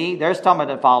after me, there's talking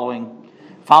about the following.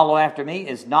 Follow after me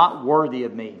is not worthy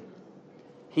of me.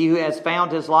 He who has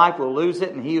found his life will lose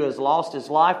it, and he who has lost his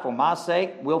life for my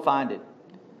sake will find it.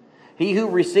 He who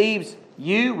receives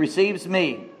you receives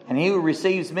me, and he who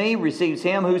receives me receives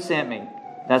him who sent me.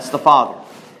 That's the Father.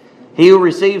 He who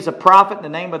receives a prophet in the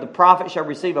name of the prophet shall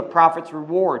receive a prophet's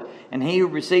reward. And he who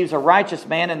receives a righteous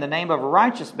man in the name of a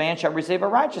righteous man shall receive a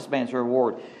righteous man's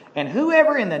reward. And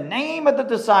whoever in the name of the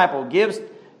disciple gives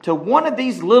to one of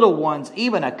these little ones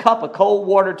even a cup of cold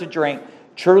water to drink,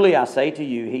 truly I say to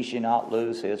you, he shall not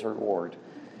lose his reward.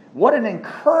 What an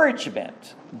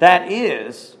encouragement that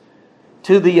is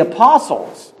to the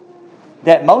apostles,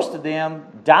 that most of them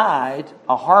died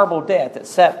a horrible death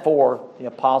except for the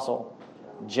apostle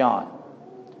John.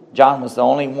 John was the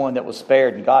only one that was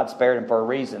spared, and God spared him for a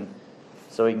reason,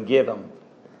 so he can give him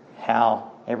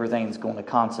how everything's going to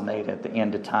consummate at the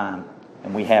end of time.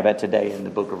 And we have it today in the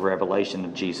book of Revelation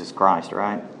of Jesus Christ,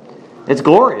 right? It's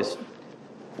glorious.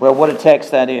 Well, what a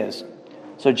text that is.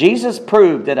 So Jesus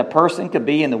proved that a person could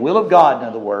be in the will of God, in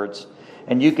other words,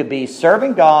 and you could be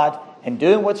serving God and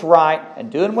doing what's right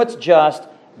and doing what's just,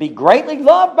 be greatly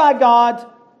loved by God,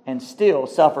 and still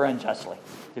suffer unjustly.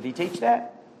 Did he teach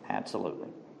that? Absolutely.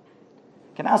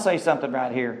 Can I say something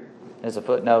right here as a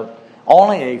footnote?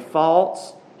 Only a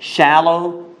false,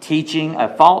 shallow teaching,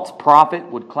 a false prophet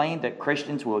would claim that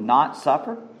Christians will not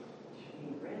suffer.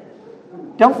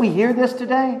 Don't we hear this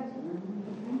today?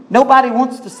 Nobody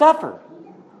wants to suffer.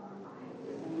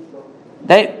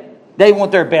 They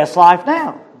want their best life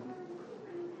now.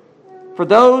 For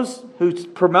those who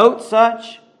promote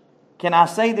such, can I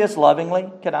say this lovingly?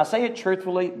 Can I say it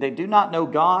truthfully? They do not know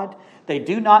God. They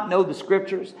do not know the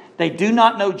Scriptures. They do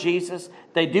not know Jesus.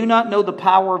 They do not know the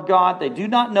power of God. They do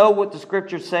not know what the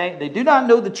Scriptures say. They do not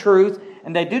know the truth.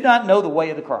 And they do not know the way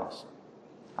of the cross.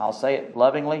 I'll say it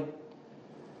lovingly.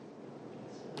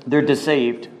 They're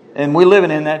deceived. And we're living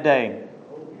in that day.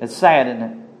 It's sad, isn't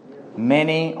it?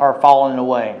 Many are falling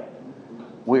away.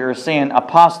 We are seeing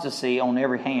apostasy on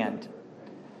every hand.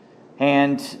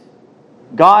 And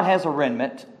God has a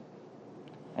remnant,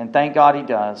 and thank God He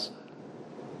does.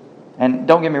 And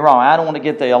don't get me wrong, I don't want to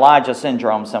get the Elijah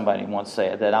syndrome, somebody once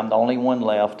said, that I'm the only one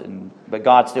left, but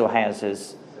God still has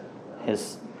his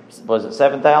was it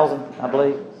 7,000, I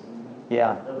believe?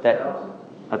 Yeah.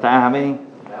 How many?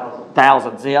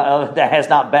 Thousands. Yeah, that has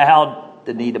not bowed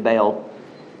the knee to Baal.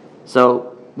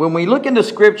 So when we look into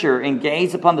Scripture and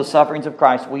gaze upon the sufferings of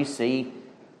Christ, we see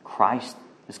Christ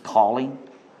is calling.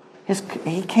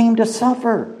 He came to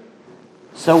suffer.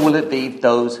 So will it be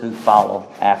those who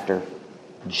follow after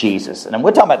Jesus. And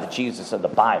we're talking about the Jesus of the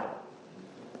Bible.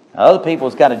 Now, other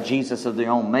people's got a Jesus of their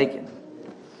own making.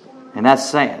 And that's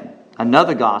sad.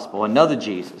 another gospel, another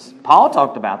Jesus. Paul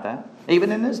talked about that,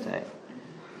 even in this day.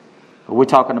 But we're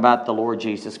talking about the Lord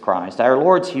Jesus Christ, our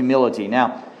Lord's humility.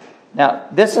 Now,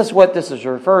 this is what this is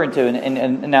referring to.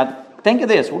 And now, think of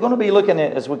this. We're going to be looking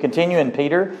at, as we continue in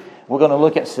Peter, we're going to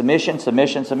look at submission.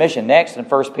 Next, in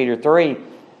 1 Peter 3,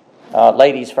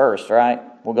 ladies first, right?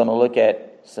 We're going to look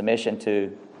at submission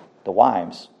to the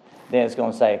wives. Then it's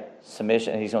going to say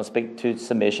submission. He's going to speak to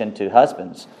submission to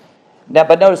husbands. Now,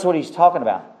 but notice what he's talking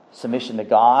about. Submission to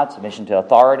God, submission to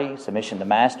authority, submission to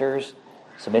masters,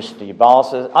 submission to your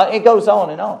bosses. It goes on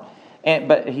and on.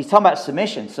 But he's talking about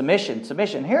submission.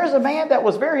 Here's a man that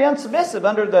was very unsubmissive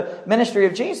under the ministry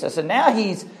of Jesus. And now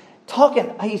he's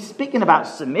speaking about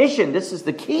submission. This is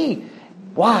the key.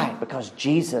 Why? Because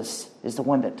Jesus is the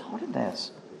one that taught him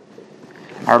this.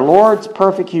 Our Lord's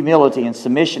perfect humility and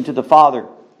submission to the Father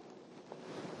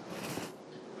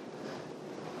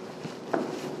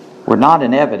were not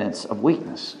an evidence of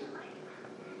weakness.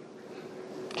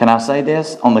 Can I say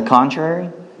this? On the contrary,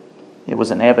 it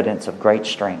was an evidence of great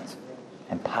strength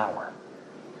and power.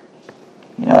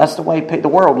 You know, that's the way the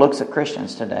world looks at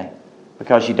Christians today.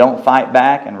 Because you don't fight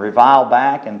back and revile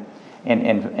back and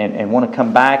want to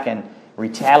come back and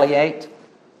retaliate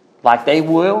like they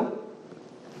will.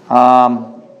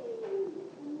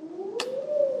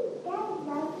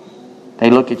 They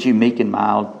look at you meek and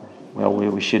mild. Well,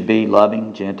 we should be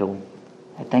loving, gentle.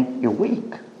 They think you're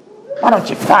weak. Why don't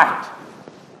you fight?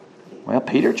 Well,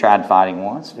 Peter tried fighting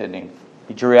once, didn't he?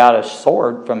 He drew out a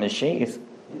sword from his sheath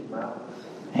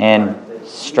and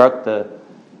struck the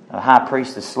high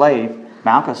priest's slave,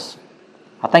 Malchus.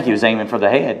 I think he was aiming for the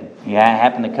head. He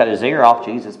happened to cut his ear off.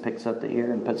 Jesus picks up the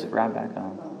ear and puts it right back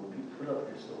on.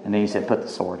 And then he said, put the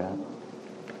sword up.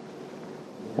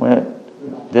 Well,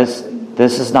 this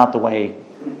is not the way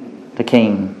the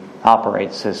king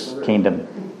operates his kingdom.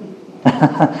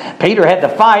 Peter had the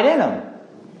fight in him.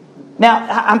 Now,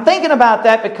 I'm thinking about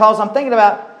that because I'm thinking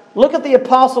about, look at the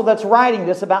apostle that's writing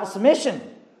this about submission.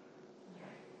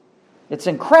 It's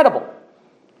incredible.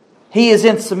 He is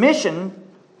in submission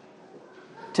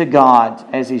to God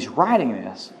as he's writing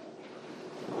this.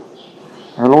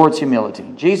 Our Lord's humility.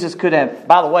 Jesus could have,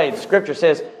 by the way, the scripture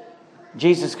says,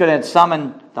 Jesus could have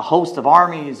summoned the host of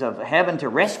armies of heaven to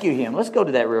rescue him. Let's go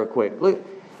to that real quick. Look,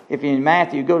 if you're in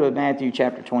Matthew, go to Matthew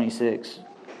chapter 26.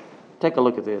 Take a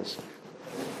look at this.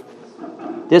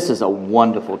 This is a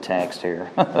wonderful text here.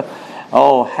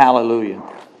 Oh, hallelujah.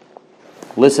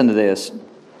 Listen to this.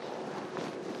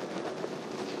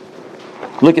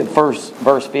 Look at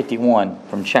verse 51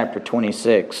 from chapter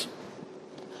 26.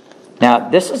 Now,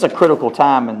 this is a critical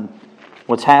time in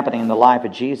what's happening in the life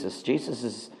of Jesus. Jesus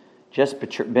has just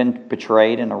been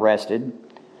betrayed and arrested.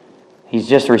 He's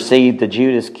just received the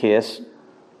Judas kiss.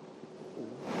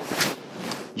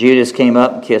 Judas came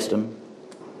up and kissed him.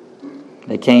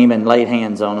 They came and laid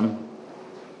hands on him.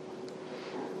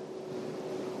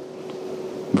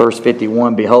 Verse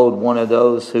 51, behold, one of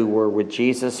those who were with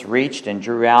Jesus reached and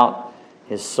drew out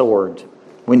his sword.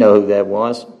 We know who that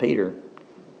was, Peter.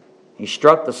 He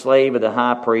struck the slave of the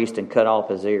high priest and cut off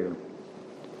his ear.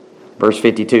 Verse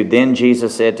 52, then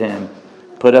Jesus said to him,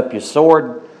 put up your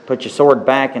sword, put your sword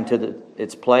back into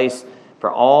its place,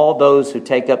 for all those who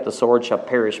take up the sword shall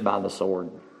perish by the sword.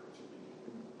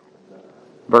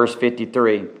 Verse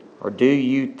 53, or do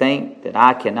you think that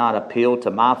I cannot appeal to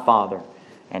my Father,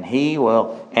 and he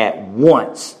will at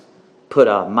once put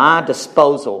at my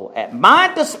disposal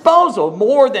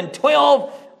more than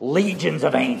 12 legions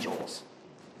of angels?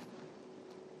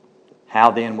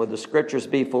 How then would the scriptures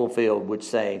be fulfilled which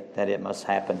say that it must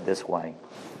happen this way?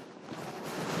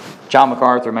 John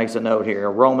MacArthur makes a note here. A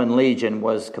Roman legion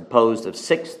was composed of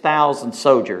 6,000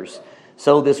 soldiers.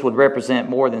 So this would represent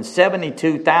more than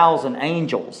 72,000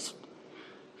 angels.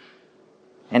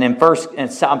 And in 2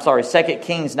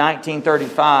 Kings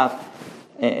 19:35,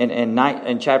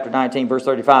 in chapter 19, verse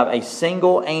 35, a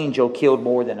single angel killed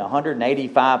more than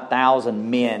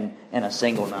 185,000 men in a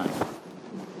single night.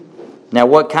 Now,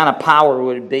 what kind of power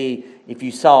would it be if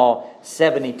you saw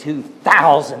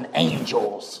 72,000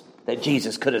 angels that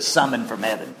Jesus could have summoned from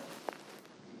heaven?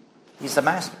 He's the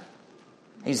master.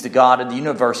 He's the God of the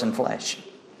universe in flesh.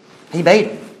 He made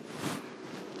him.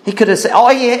 He could have said,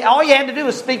 all you had to do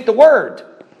was speak the word.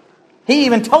 He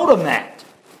even told him that.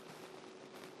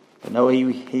 But no,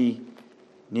 he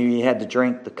knew he had to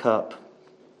drink the cup.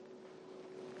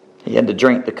 He had to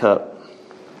drink the cup.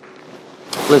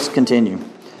 Let's continue.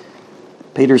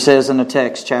 Peter says in the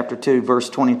text, chapter 2,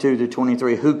 verse 22 to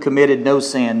 23, who committed no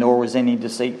sin, nor was any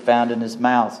deceit found in his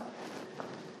mouth.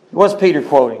 What's Peter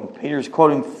quoting? Peter's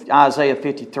quoting Isaiah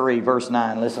 53, verse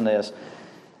 9. Listen to this.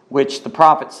 Which the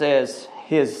prophet says,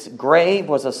 His grave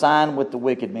was assigned with the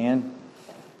wicked men.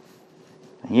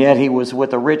 Yet he was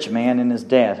with a rich man in his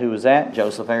death. Who was that?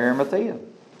 Joseph of Arimathea.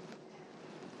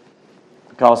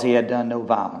 Because he had done no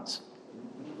violence,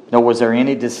 nor was there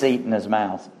any deceit in his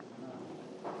mouth.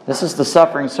 This is the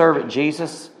suffering servant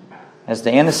Jesus as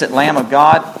the innocent Lamb of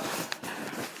God.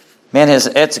 Man, his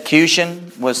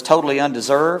execution was totally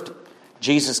undeserved.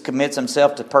 Jesus commits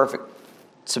himself to perfect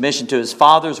submission to his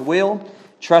Father's will,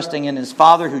 trusting in his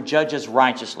Father who judges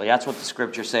righteously. That's what the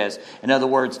Scripture says. In other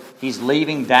words, he's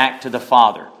leaving back to the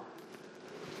Father.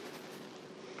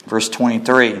 Verse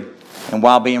 23, and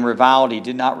while being reviled, he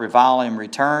did not revile in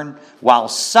return. While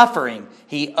suffering,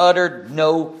 he uttered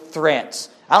no threats.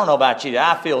 I don't know about you,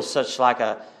 I feel such like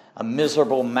a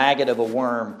miserable maggot of a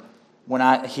worm when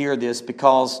I hear this,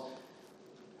 because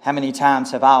how many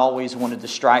times have I always wanted to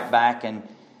strike back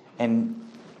and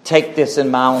take this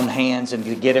in my own hands and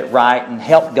to get it right and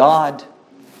help God.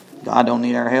 God don't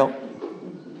need our help.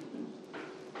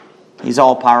 He's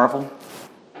all powerful.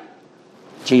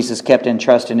 Jesus kept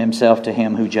entrusting himself to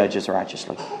him who judges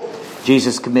righteously.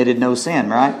 Jesus committed no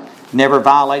sin, right? Never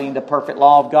violating the perfect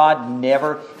law of God.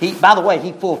 Never. By the way,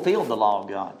 he fulfilled the law of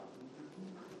God.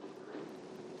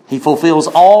 He fulfills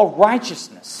all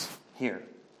righteousness here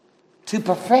to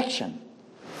perfection.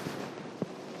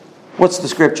 What's the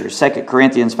scripture? 2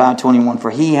 Corinthians 5:21.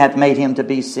 For he hath made him to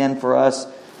be sin for us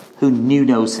who knew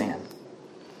no sin,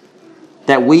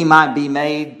 that we might be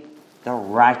made the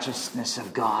righteousness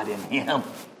of God in him.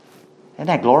 Isn't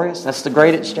that glorious? That's the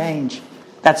great exchange.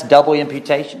 That's double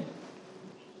imputation.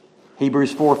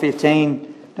 Hebrews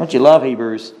 4:15. Don't you love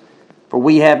Hebrews? For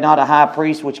we have not a high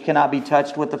priest which cannot be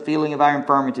touched with the feeling of our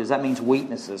infirmities. That means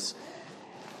weaknesses.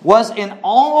 Was in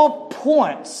all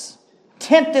points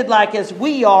tempted like as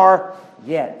we are,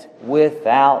 yet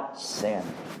without sin.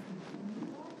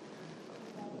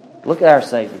 Look at our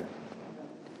Savior.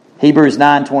 Hebrews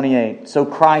 9:28. So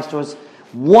Christ was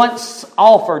once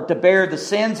offered to bear the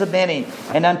sins of many,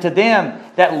 and unto them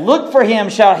that look for him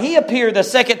shall he appear the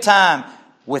second time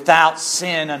without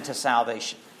sin unto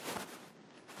salvation.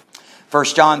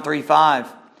 1 John 3:5.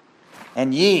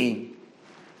 And ye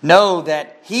know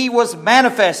that he was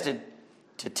manifested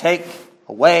to take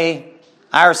away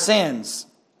our sins,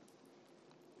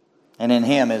 and in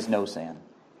him is no sin.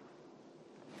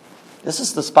 This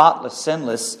is the spotless,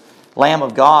 sinless Lamb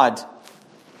of God.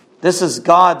 This is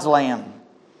God's Lamb.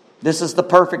 This is the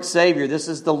perfect Savior. This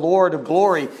is the Lord of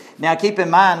glory. Now keep in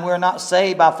mind, we're not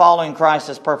saved by following Christ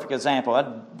as perfect example.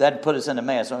 That'd put us in a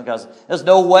mess, because there's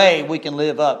no way we can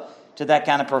live up to that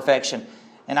kind of perfection.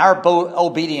 And our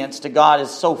obedience to God is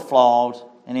so flawed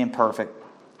and imperfect.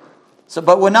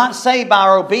 But we're not saved by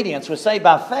our obedience. We're saved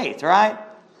by faith, right?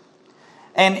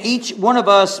 And each one of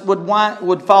us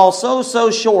would fall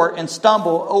so short and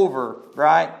stumble over,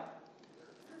 right?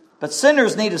 But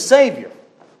sinners need a Savior,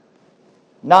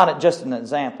 not just an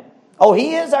example. Oh,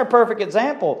 he is our perfect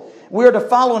example. We're to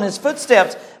follow in his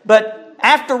footsteps. But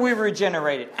after we're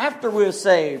regenerated, after we're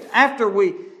saved, after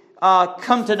we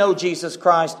come to know Jesus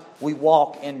Christ, we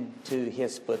walk into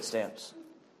his footsteps.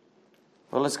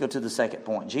 Well, let's go to the second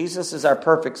point. Jesus is our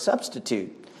perfect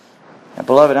substitute. And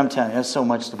beloved, I'm telling you, there's so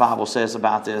much the Bible says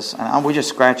about this. And we're just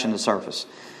scratching the surface.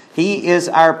 He is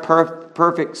our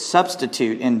perfect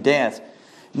substitute in death.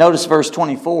 Notice verse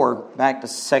 24, back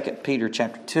to 2 Peter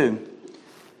chapter 2.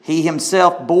 He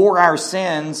himself bore our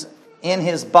sins in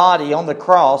his body on the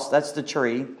cross, that's the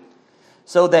tree,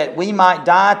 so that we might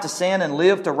die to sin and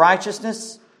live to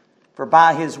righteousness. For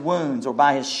by his wounds, or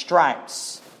by his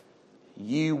stripes,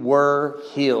 you were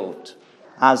healed.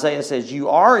 Isaiah says you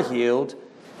are healed.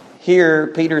 Here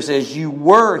Peter says you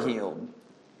were healed.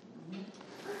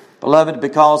 Beloved,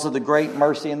 because of the great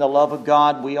mercy and the love of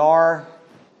God, we are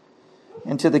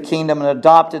into the kingdom and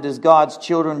adopted as God's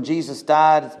children. Jesus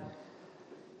died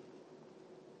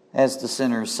as the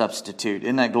sinner's substitute.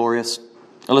 Isn't that glorious?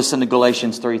 Listen to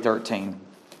Galatians 3:13.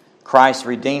 Christ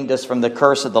redeemed us from the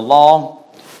curse of the law,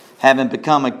 having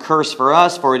become a curse for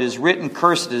us, for it is written,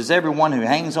 cursed is everyone who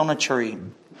hangs on a tree.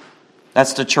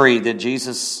 That's the tree that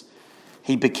Jesus,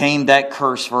 he became that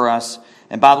curse for us.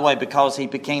 And by the way, because he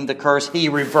became the curse, he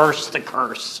reversed the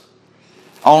curse.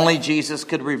 Only Jesus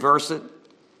could reverse it.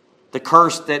 The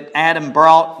curse that Adam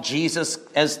brought, Jesus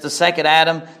as the second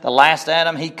Adam, the last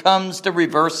Adam, he comes to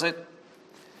reverse it.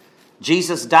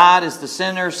 Jesus died as the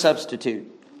sinner's substitute,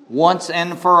 once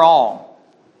and for all.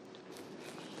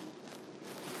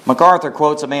 MacArthur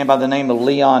quotes a man by the name of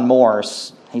Leon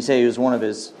Morris. He said he was one of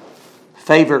his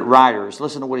favorite writers.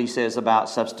 Listen to what he says about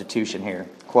substitution here.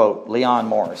 Quote, Leon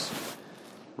Morris.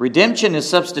 Redemption is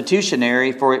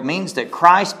substitutionary, for it means that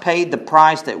Christ paid the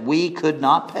price that we could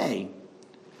not pay.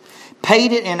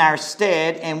 paid it in our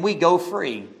stead, and we go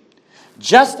free.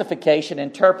 Justification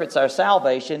interprets our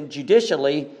salvation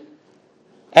judicially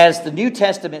as the New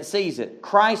Testament sees it.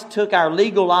 Christ took our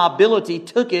legal liability,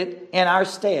 took it in our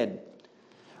stead.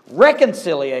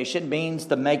 Reconciliation means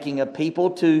the making of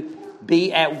people to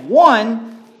be at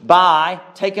one by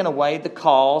taking away the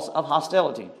cause of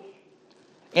hostility.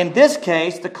 In this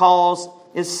case, the cause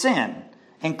is sin,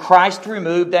 and Christ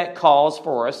removed that cause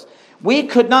for us. We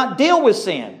could not deal with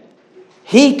sin.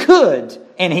 He could,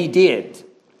 and He did.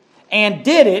 And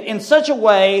did it in such a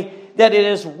way that it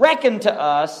is reckoned to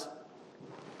us.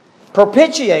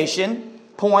 Propitiation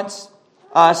points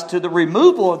us to the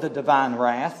removal of the divine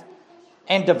wrath,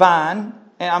 and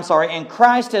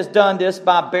Christ has done this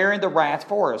by bearing the wrath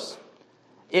for us.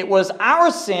 It was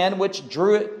our sin which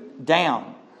drew it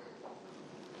down.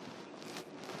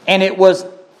 And it was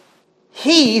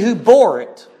He who bore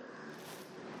it.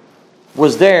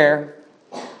 Was there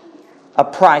a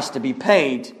price to be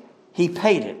paid? He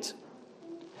paid it.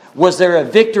 Was there a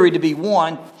victory to be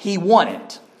won? He won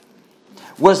it.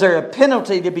 Was there a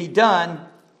penalty to be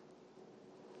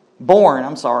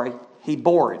borne? He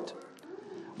bore it.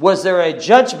 Was there a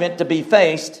judgment to be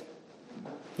faced?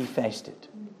 He faced it.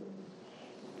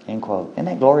 End quote. Isn't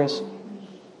that glorious?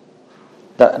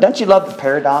 Don't you love the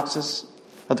paradoxes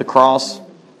of the cross?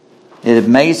 It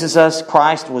amazes us.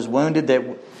 Christ was wounded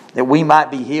that we might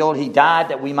be healed. He died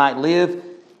that we might live.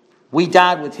 We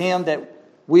died with Him that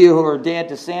we who are dead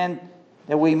to sin,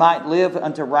 that we might live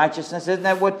unto righteousness. Isn't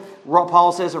that what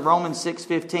Paul says in Romans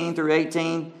 6:15 through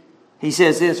 18? He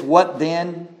says this, what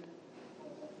then?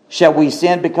 Shall we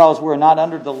sin because we're not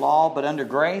under the law but under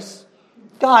grace?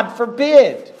 God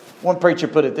forbid. One preacher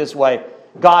put it this way,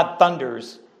 God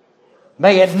thunders.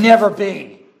 May it never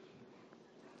be.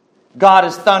 God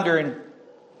is thundering.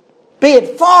 Be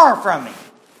it far from me.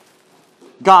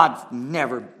 God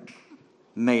never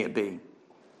may it be.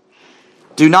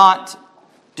 Do you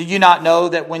not know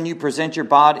that when you present your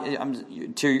body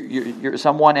to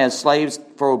someone as slaves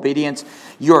for obedience,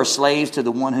 you are slaves to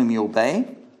the one whom you obey?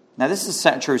 Now this is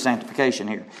true sanctification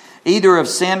here. Either of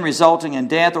sin resulting in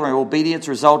death or obedience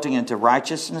resulting into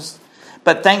righteousness.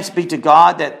 But thanks be to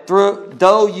God that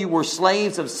though you were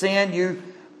slaves of sin, you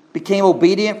became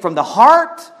obedient from the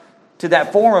heart to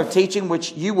that form of teaching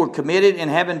which you were committed,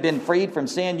 and having been freed from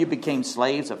sin, you became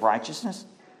slaves of righteousness.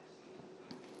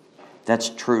 That's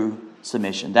true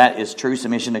submission. That is true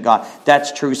submission to God.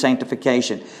 That's true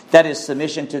sanctification. That is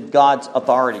submission to God's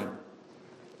authority.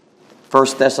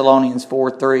 1 Thessalonians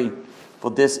 4:3. For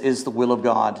this is the will of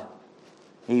God,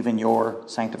 even your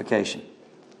sanctification.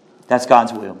 That's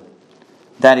God's will.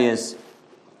 That is,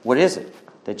 what is it?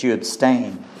 That you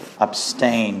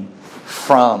abstain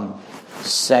from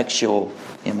sexual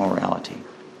immorality.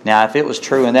 Now, if it was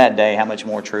true in that day, how much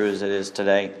more true is it is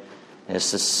today?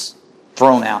 It's just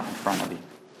thrown out in front of you.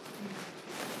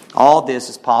 All this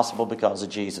is possible because of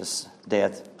Jesus'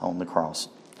 death on the cross.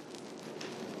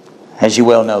 As you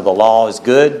well know, the law is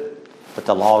good, but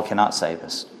the law cannot save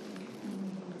us.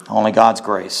 Only God's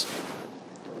grace.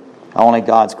 Only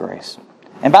God's grace.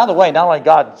 And by the way, not only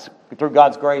through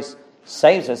God's grace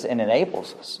saves us and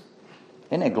enables us.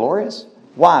 Isn't it glorious?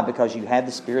 Why? Because you had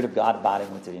the Spirit of God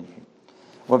abiding within you.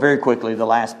 Well, very quickly, the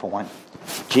last point.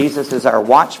 Jesus is our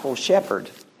watchful shepherd.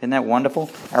 Isn't that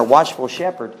wonderful? Our watchful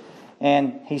shepherd.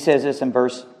 And He says this in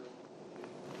verse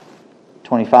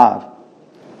 25.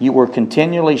 You were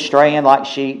continually straying like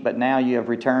sheep, but now you have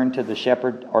returned to the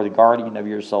shepherd or the guardian of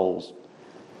your souls.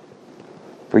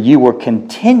 For you were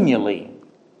continually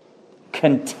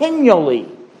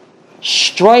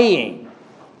straying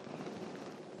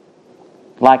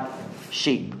like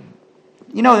sheep.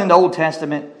 You know, in the Old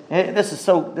Testament, this is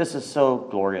so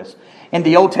glorious. In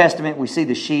the Old Testament, we see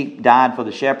the sheep died for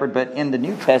the shepherd, but in the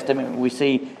New Testament, we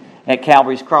see at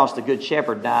Calvary's cross, the good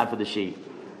shepherd died for the sheep.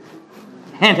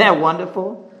 Isn't that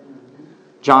wonderful?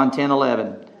 John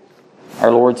 10:11.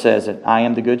 Our Lord says it, I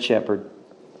am the good shepherd.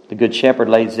 The good shepherd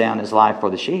lays down his life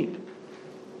for the sheep.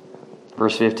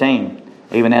 Verse 15.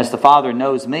 Even as the Father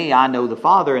knows me, I know the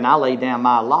Father, and I lay down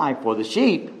my life for the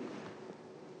sheep.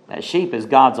 That sheep is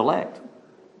God's elect.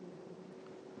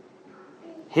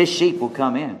 His sheep will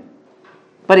come in.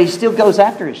 But He still goes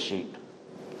after His sheep.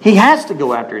 He has to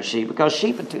go after His sheep because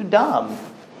sheep are too dumb.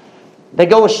 They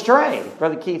go astray.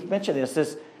 Brother Keith mentioned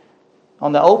this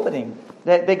on the opening.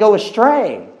 They go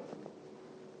astray.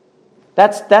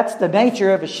 That's the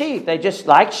nature of a sheep. They just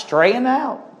like straying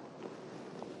out.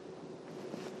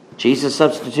 Jesus'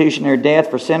 substitutionary death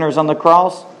for sinners on the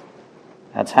cross,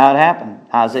 that's how it happened.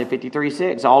 Isaiah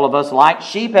 53:6. All of us like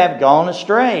sheep have gone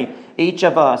astray. Each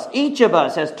of us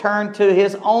has turned to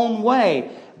his own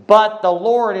way. but the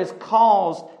Lord has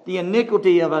caused the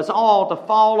iniquity of us all to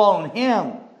fall on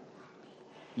Him.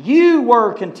 You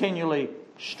were continually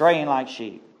straying like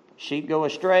sheep. Sheep go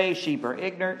astray, sheep are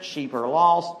ignorant, sheep are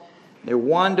lost. They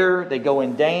wander, they go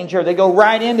in danger, they go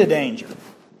right into danger.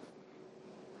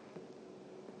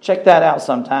 Check that out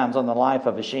sometimes on the life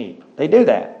of a sheep. They do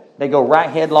that. They go right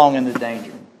headlong into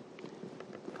danger.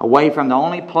 Away from the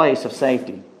only place of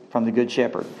safety, from the Good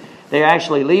Shepherd. They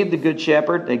actually leave the Good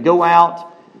Shepherd. They go out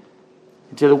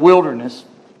into the wilderness,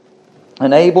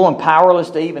 unable and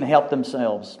powerless to even help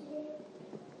themselves.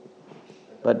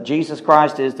 But Jesus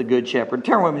Christ is the Good Shepherd.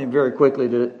 Turn with me very quickly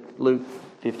to Luke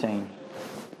 15.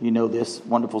 You know this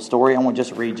wonderful story. I want to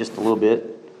just read just a little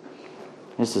bit.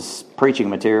 This is preaching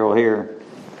material here.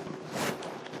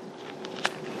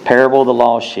 Parable of the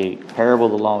lost sheep. Parable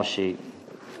of the lost sheep.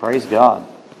 Praise God.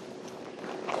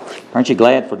 Aren't you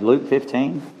glad for Luke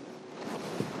 15?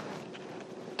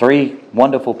 3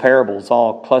 wonderful parables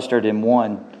all clustered in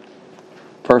one.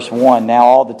 Verse 1, now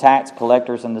all the tax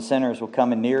collectors and the sinners were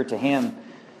coming near to him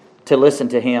to listen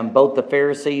to him. Both the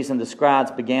Pharisees and the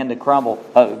scribes began to grumble,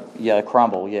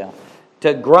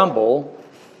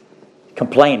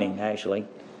 complaining actually,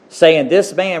 saying,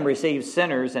 this man receives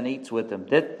sinners and eats with them.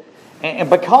 And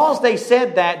because they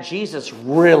said that, Jesus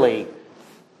really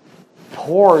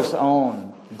pours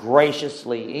on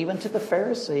graciously, even to the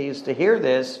Pharisees, to hear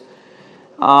this.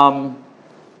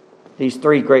 These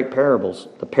 3 great parables.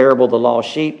 The parable of the lost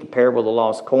sheep, the parable of the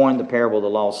lost coin, the parable of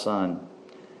the lost son.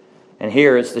 And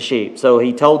here it's the sheep. So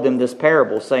he told them this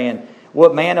parable, saying,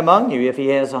 what man among you, if he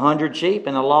has 100 sheep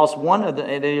and he lost one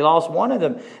of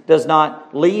them, does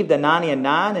not leave the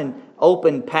 99 in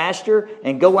open pasture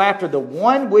and go after the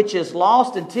one which is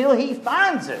lost until he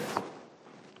finds it?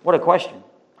 What a question.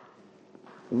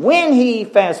 When he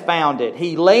has found it,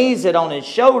 he lays it on his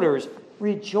shoulders,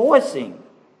 rejoicing.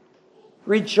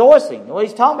 Rejoicing. What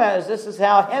he's talking about is this is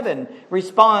how heaven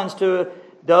responds to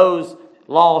those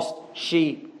lost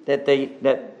sheep that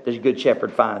the Good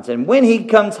Shepherd finds. And when he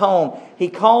comes home, he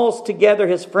calls together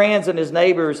his friends and his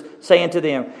neighbors, saying to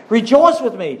them, rejoice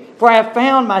with me, for I have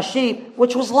found my sheep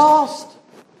which was lost.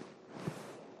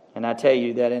 And I tell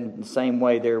you that in the same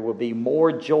way there will be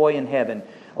more joy in heaven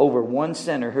over one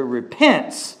sinner who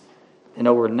repents than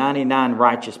over a 99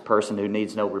 righteous person who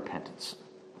needs no repentance.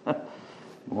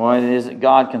 Boy, isn't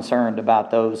God concerned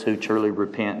about those who truly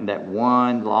repent and that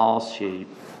one lost sheep?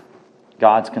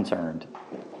 God's concerned.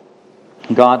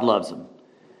 God loves them.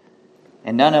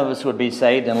 And none of us would be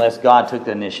saved unless God took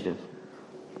the initiative.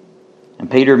 And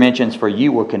Peter mentions, for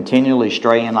you were continually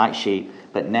straying like sheep,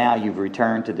 but now you've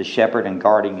returned to the shepherd and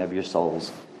guardian of your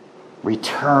souls.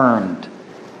 Returned.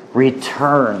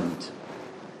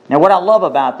 Now what I love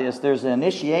about this, there's an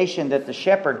initiation that the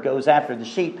shepherd goes after the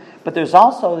sheep, but there's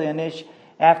also the initiation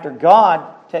after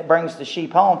God brings the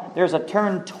sheep home, there's a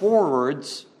turn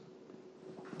towards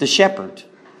the shepherd.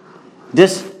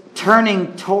 This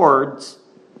turning towards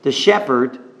the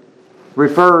shepherd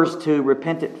refers to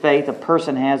repentant faith a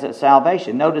person has at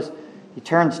salvation. Notice he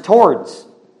turns towards.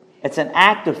 It's an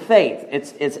act of faith.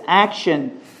 It's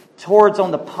action towards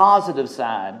on the positive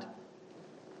side.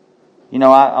 You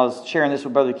know, I was sharing this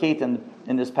with Brother Keith in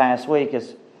this past week.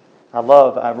 I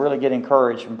really get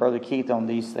encouraged from Brother Keith on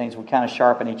these things. We kind of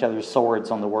sharpen each other's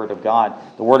swords on the Word of God.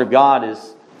 The Word of God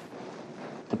is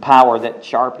the power that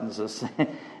sharpens us.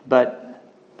 But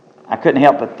I couldn't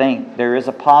help but think there is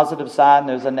a positive side and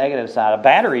there's a negative side. A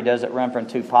battery doesn't run from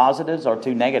 2 positives or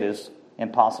 2 negatives.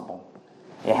 Impossible.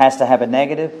 It has to have a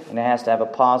negative and it has to have a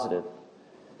positive.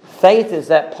 Faith is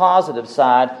that positive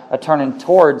side of turning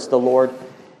towards the Lord,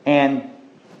 and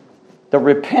the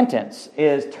repentance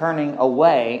is turning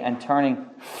away and turning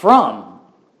from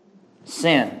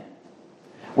sin.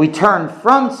 We turn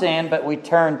from sin, but we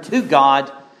turn to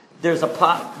God. There's a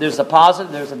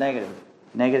positive, there's a negative.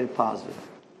 Negative, positive.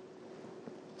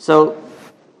 So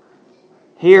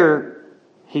here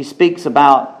he speaks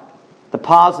about the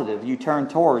positive you turn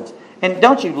towards. And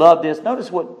don't you love this? Notice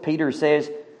what Peter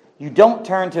says. You don't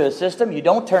turn to a system. You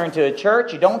don't turn to a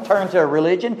church. You don't turn to a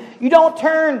religion. You don't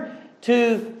turn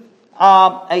to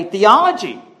a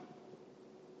theology,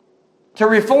 to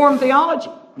reform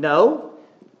theology. No,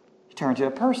 you turn to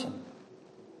a person.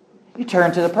 You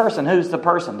turn to the person. Who's the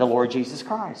person? The Lord Jesus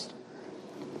Christ.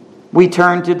 We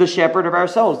turn to the shepherd of our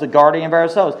souls, the guardian of our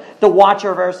souls, the watcher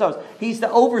of our souls. He's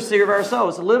the overseer of our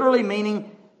souls, literally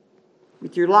meaning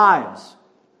with your lives,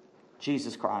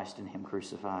 Jesus Christ and Him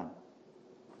crucified.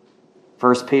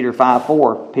 1 Peter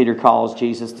 5:4, Peter calls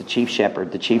Jesus the chief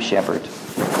shepherd, the chief shepherd.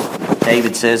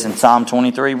 David says in Psalm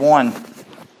 23:1,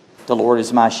 the Lord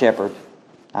is my shepherd,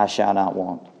 I shall not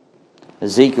want.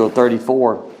 Ezekiel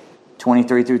 34:2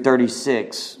 23 through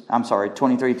 36. I'm sorry,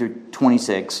 23 through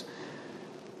 26.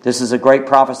 This is a great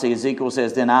prophecy. Ezekiel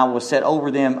says, "Then I will set over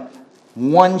them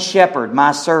one shepherd,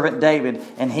 my servant David,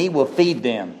 and he will feed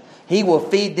them. He will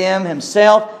feed them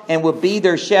himself and will be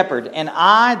their shepherd. And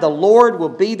I, the Lord, will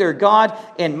be their God,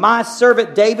 and my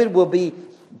servant David will be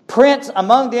prince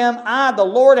among them. I, the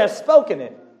Lord, have spoken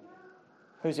it."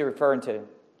 Who's he referring to?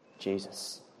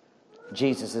 Jesus.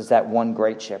 Jesus is that one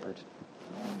great shepherd.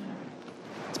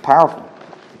 It's powerful.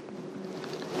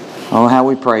 Oh, how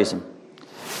we praise Him.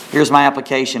 Here's my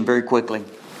application very quickly.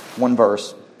 One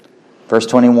verse. Verse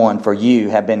 21, "For you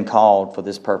have been called for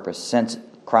this purpose, since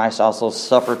Christ also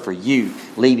suffered for you,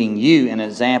 leaving you an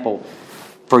example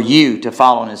for you to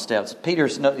follow in His steps." He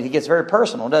gets very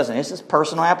personal, doesn't he? This is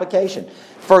personal application.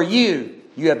 For you,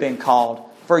 you have been called.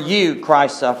 For you,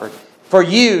 Christ suffered. For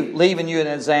you, leaving you an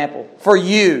example. For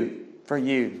you.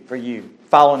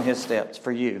 Following His steps.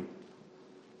 For you.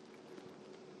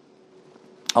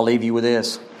 I'll leave you with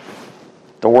this.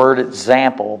 The word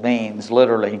example means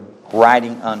literally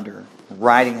writing under.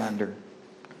 Writing under.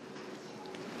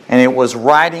 And it was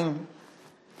writing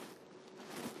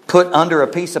put under a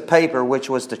piece of paper, which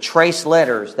was to trace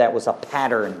letters. That was a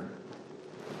pattern.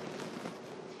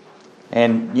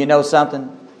 And you know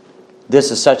something?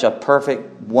 This is such a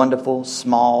perfect, wonderful,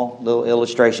 small little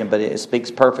illustration, but it speaks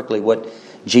perfectly what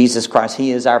Jesus Christ,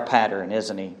 He is our pattern,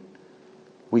 isn't He?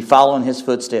 We follow in His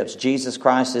footsteps. Jesus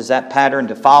Christ is that pattern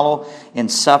to follow in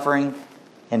suffering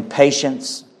and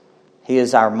patience. He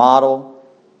is our model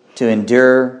to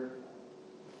endure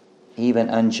even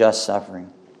unjust suffering.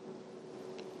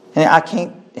 And I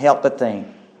can't help but think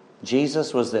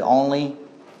Jesus was the only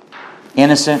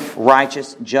innocent,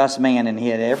 righteous, just man, and He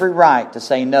had every right to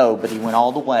say no, but He went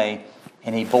all the way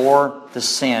and He bore the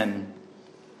sin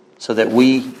so that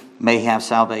we may have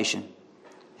salvation.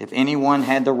 If anyone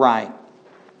had the right,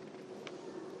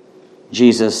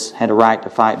 Jesus had a right to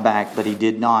fight back, but He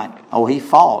did not. Oh, He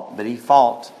fought, but He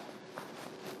fought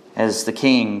as the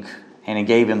King, and He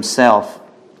gave Himself,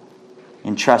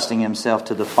 entrusting Himself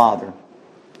to the Father,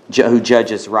 who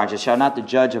judges righteous. Shall not the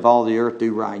judge of all the earth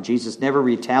do right? Jesus never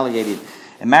retaliated.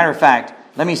 As a matter of fact,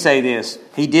 let me say this.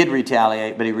 He did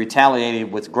retaliate, but He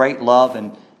retaliated with great love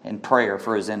and prayer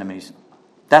for His enemies.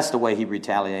 That's the way He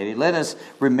retaliated. Let us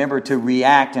remember to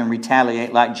react and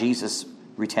retaliate like Jesus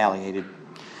retaliated.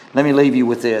 Let me leave you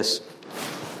with this.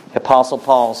 Apostle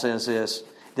Paul says this.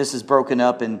 This is broken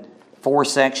up in 4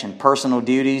 sections. Personal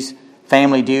duties,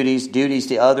 family duties, duties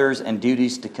to others, and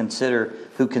duties to consider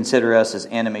who consider us as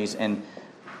enemies. And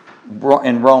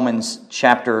in Romans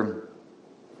chapter,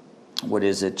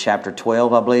 chapter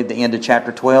 12, I believe, the end of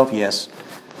chapter 12, yes.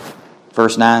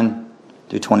 Verse 9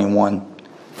 through 21.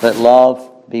 "Let love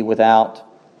be without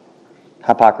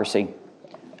hypocrisy.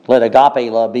 Let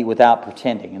agape love be without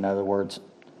pretending." In other words,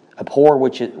 abhor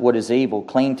what is evil,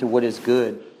 cling to what is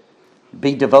good.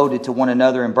 Be devoted to one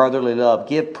another in brotherly love.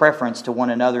 Give preference to one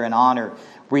another in honor.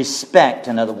 Respect,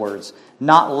 in other words.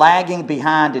 Not lagging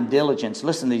behind in diligence.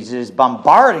 Listen, He is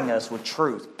bombarding us with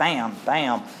truth. Bam,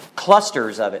 bam.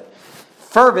 Clusters of it.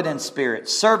 Fervent in spirit.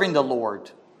 Serving the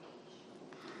Lord.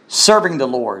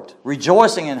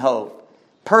 Rejoicing in hope.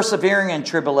 Persevering in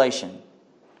tribulation.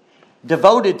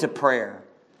 Devoted to prayer.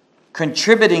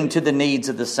 Contributing to the needs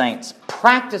of the saints,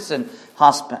 practicing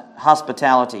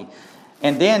hospitality.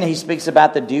 And then he speaks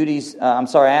about the duties,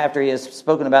 after he has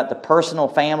spoken about the personal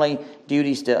family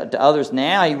duties to others,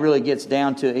 now he really gets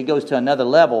down to, he goes to another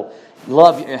level,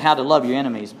 how to love your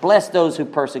enemies. Bless those who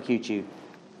persecute you.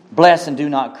 Bless and do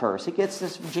not curse. He gets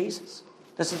this from Jesus.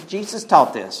 Jesus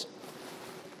taught this.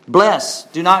 Bless,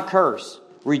 do not curse.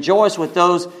 Rejoice with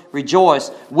those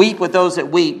rejoice. Weep with those that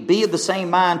weep. Be of the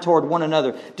same mind toward one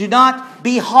another. Do not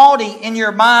be haughty in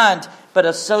your mind, but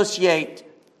associate,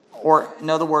 or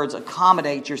in other words,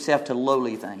 accommodate yourself to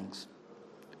lowly things.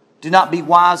 Do not be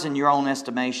wise in your own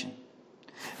estimation.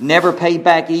 Never pay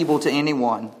back evil to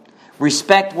anyone.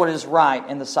 Respect what is right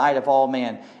in the sight of all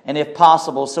men. And if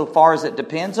possible, so far as it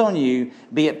depends on you,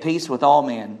 be at peace with all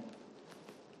men.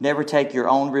 Never take your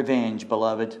own revenge,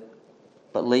 beloved,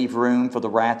 but leave room for the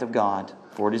wrath of God.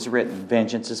 For it is written,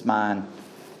 "Vengeance is mine,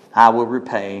 I will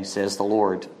repay, says the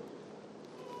Lord."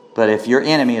 But if your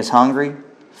enemy is hungry,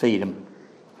 feed him.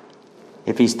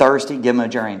 If he's thirsty, give him a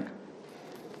drink.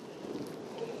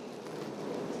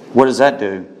 What does that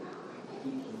do?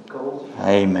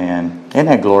 Amen. Isn't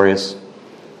that glorious?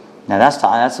 Now that's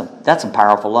some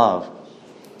powerful love.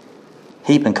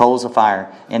 Heaping coals of fire.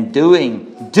 And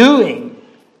doing,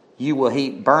 you will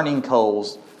heap burning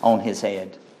coals on his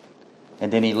head.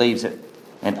 And then he leaves it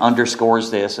and underscores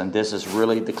this, and this is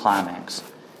really the climax.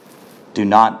 Do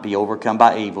not be overcome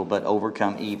by evil, but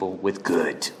overcome evil with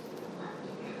good.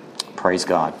 Praise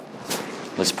God.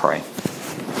 Let's pray.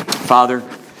 Father,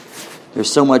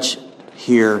 there's so much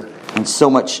here and so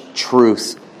much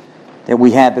truth that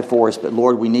we have before us. But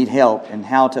Lord, we need help in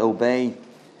how to obey.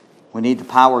 We need the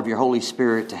power of your Holy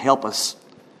Spirit to help us.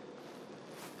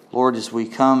 Lord, as we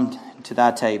come to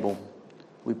thy table,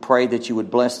 we pray that you would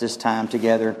bless this time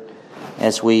together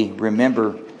as we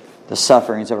remember the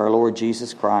sufferings of our Lord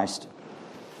Jesus Christ.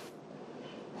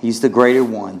 He's the greater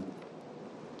one.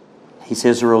 He's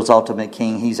Israel's ultimate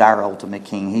king. He's our ultimate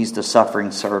king. He's the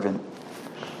suffering servant.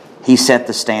 He set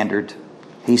the standard.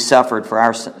 He suffered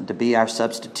to be our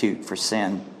substitute for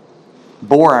sin,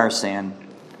 bore our sin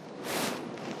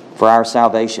for our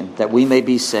salvation, that we may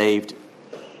be saved.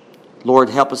 Lord,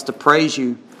 help us to praise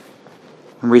you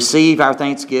and receive our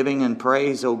thanksgiving and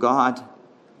praise, O God,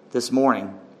 this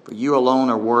morning. For you alone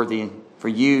are worthy. For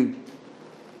you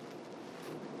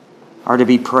are to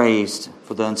be praised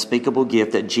for the unspeakable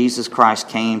gift that Jesus Christ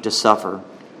came to suffer,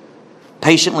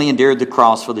 patiently endured the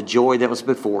cross for the joy that was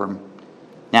before him.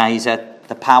 Now he's at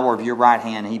the power of your right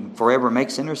hand. He forever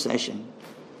makes intercession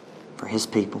for his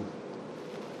people.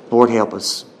 Lord, help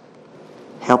us.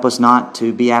 Help us not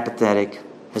to be apathetic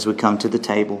as we come to the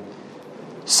table.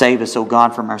 Save us, O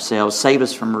God, from ourselves. Save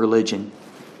us from religion.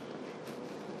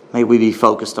 May we be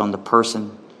focused on the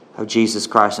person of Jesus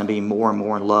Christ and be more and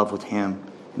more in love with him.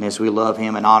 And as we love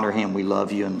him and honor him, we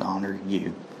love you and honor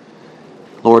you.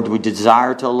 Lord, we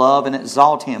desire to love and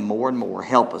exalt him more and more.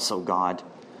 Help us, O God.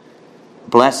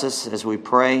 Bless us as we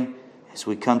pray, as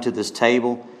we come to this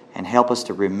table, and help us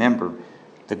to remember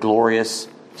the glorious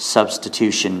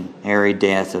substitutionary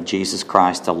death of Jesus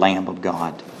Christ, the Lamb of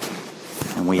God.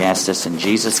 And we ask this in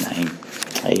Jesus' name.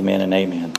 Amen and amen.